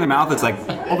 When they open their mouth, it's like,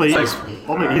 All they eat is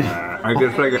I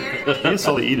guess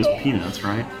all they eat is peanuts,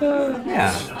 right?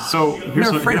 yeah. So here's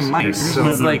They're afraid of mice, so my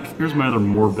it's other, like- here's my other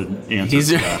morbid answer. He's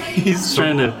to that. he's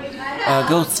trying to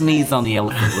go sneeze on the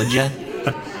elephant, would you?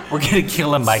 We're gonna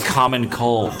kill him by common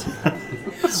cold.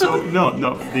 So no,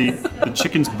 the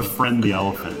chickens befriend the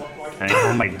elephant. Okay.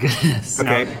 Oh my goodness.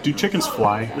 Okay. Now, do chickens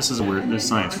fly? This is a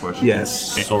science question.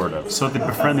 Yes. Okay. Sort of. So they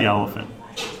befriend the elephant.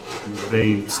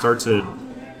 They start to,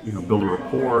 build a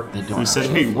rapport. They don't They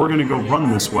said, "Hey, we're going to go run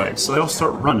this way." So they all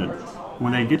start running.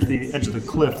 When they get to the edge of the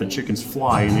cliff, the chickens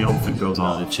fly and the elephant goes No,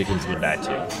 on. the chickens would die too.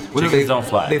 Well, Chickens don't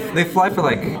fly. They fly for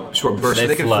like short bursts. They so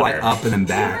they can fly flutter. up and then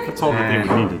back. That's all that they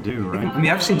would need to do, right? I mean,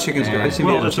 I've seen chickens go. I've seen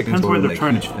Well, little it chickens depends go where over, they're like,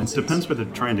 trying huge to. It fences. depends where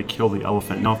they're trying to kill the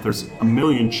elephant. Now, if there's 1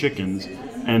 million chickens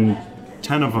and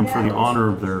 10 of them, for the honor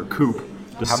of their coop,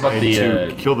 decide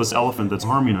to kill this elephant that's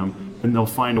harming them, then they'll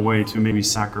find a way to maybe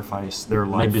sacrifice their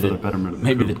life for the betterment of the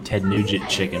maybe the coop. Ted Nugent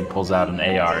chicken pulls out an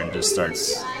AR and just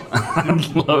starts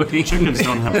unloading. Chickens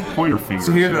don't have pointer fingers.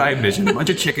 So here's what I envision: a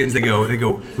bunch of chickens. They go. We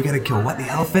gotta kill what? The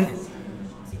elephant?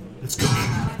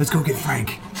 Let's go get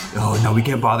Frank. Oh no, we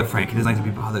can't bother Frank. He doesn't like to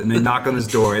be bothered. And they knock on this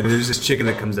door, and there's this chicken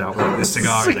that comes out with this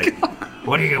cigar. Like,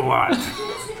 what do you want?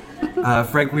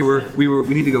 Frank, we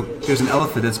need to go. There's an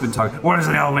elephant that's been talking. What is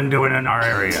an elephant doing in our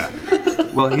area?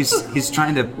 Well, he was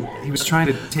trying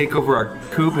to take over our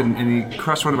coop, and he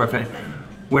crushed one of our family.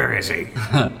 Where is he?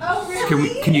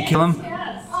 Can you kill him?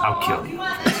 I'll kill you.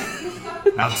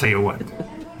 I'll tell you what.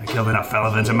 I killed enough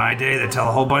elephants in my day that tell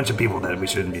a whole bunch of people that we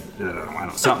shouldn't be. I don't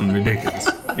know, something ridiculous.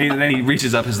 And then he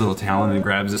reaches up his little talon and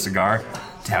grabs a cigar,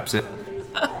 taps it.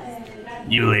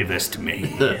 You leave this to me.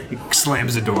 He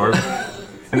slams the door,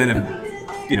 and then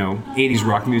 80s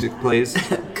rock music plays.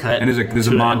 Cut And there's a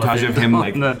to montage of him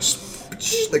like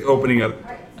elephant. like opening up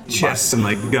chests and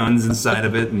like guns inside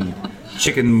of it and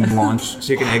chicken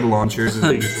egg launchers and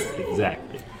things.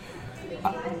 Exactly.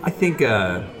 I think.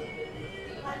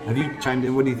 Have you chimed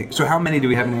in? What do you think? So, how many do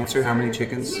we have an answer? How many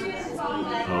chickens?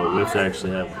 Oh, we have to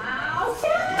actually have.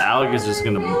 Alec is just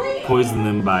gonna poison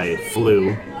them by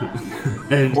flu,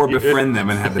 Or befriend them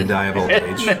and have them die of old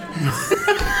age.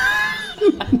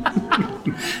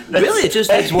 Really, it just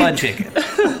takes one chicken.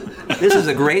 This is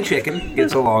a great chicken.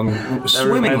 Gets along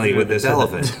swimmingly with this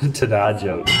elephant. Ta-da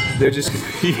joke. They're just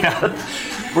Yeah,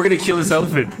 we're gonna kill this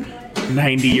elephant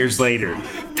 90 years later.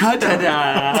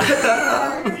 Ta-da!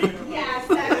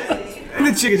 and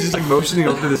the chicken's just like motioning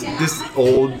over to this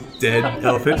old dead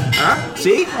elephant. Huh?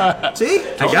 See? See?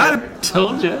 I got him.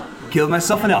 Told you. Killed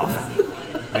myself an elephant.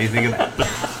 What do you think of that?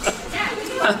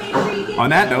 On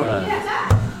that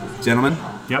note, gentlemen,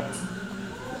 Yep.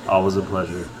 Always a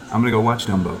pleasure. I'm gonna go watch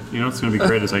Dumbo. You know what's going to be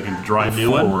great is I can drive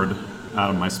New one? forward out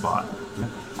of my spot.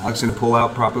 Alec's gonna pull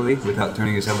out properly without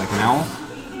turning his head like an owl.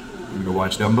 I'm gonna go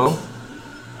watch Dumbo.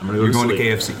 I'm gonna go You're to going sleep.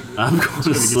 to KFC. I'm going to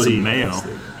Get sleep. some mayo. I'm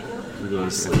gonna go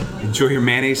to sleep. Enjoy your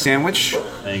mayonnaise sandwich,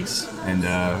 Thanks. and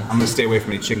I'm gonna stay away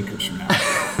from any chicken coops from now.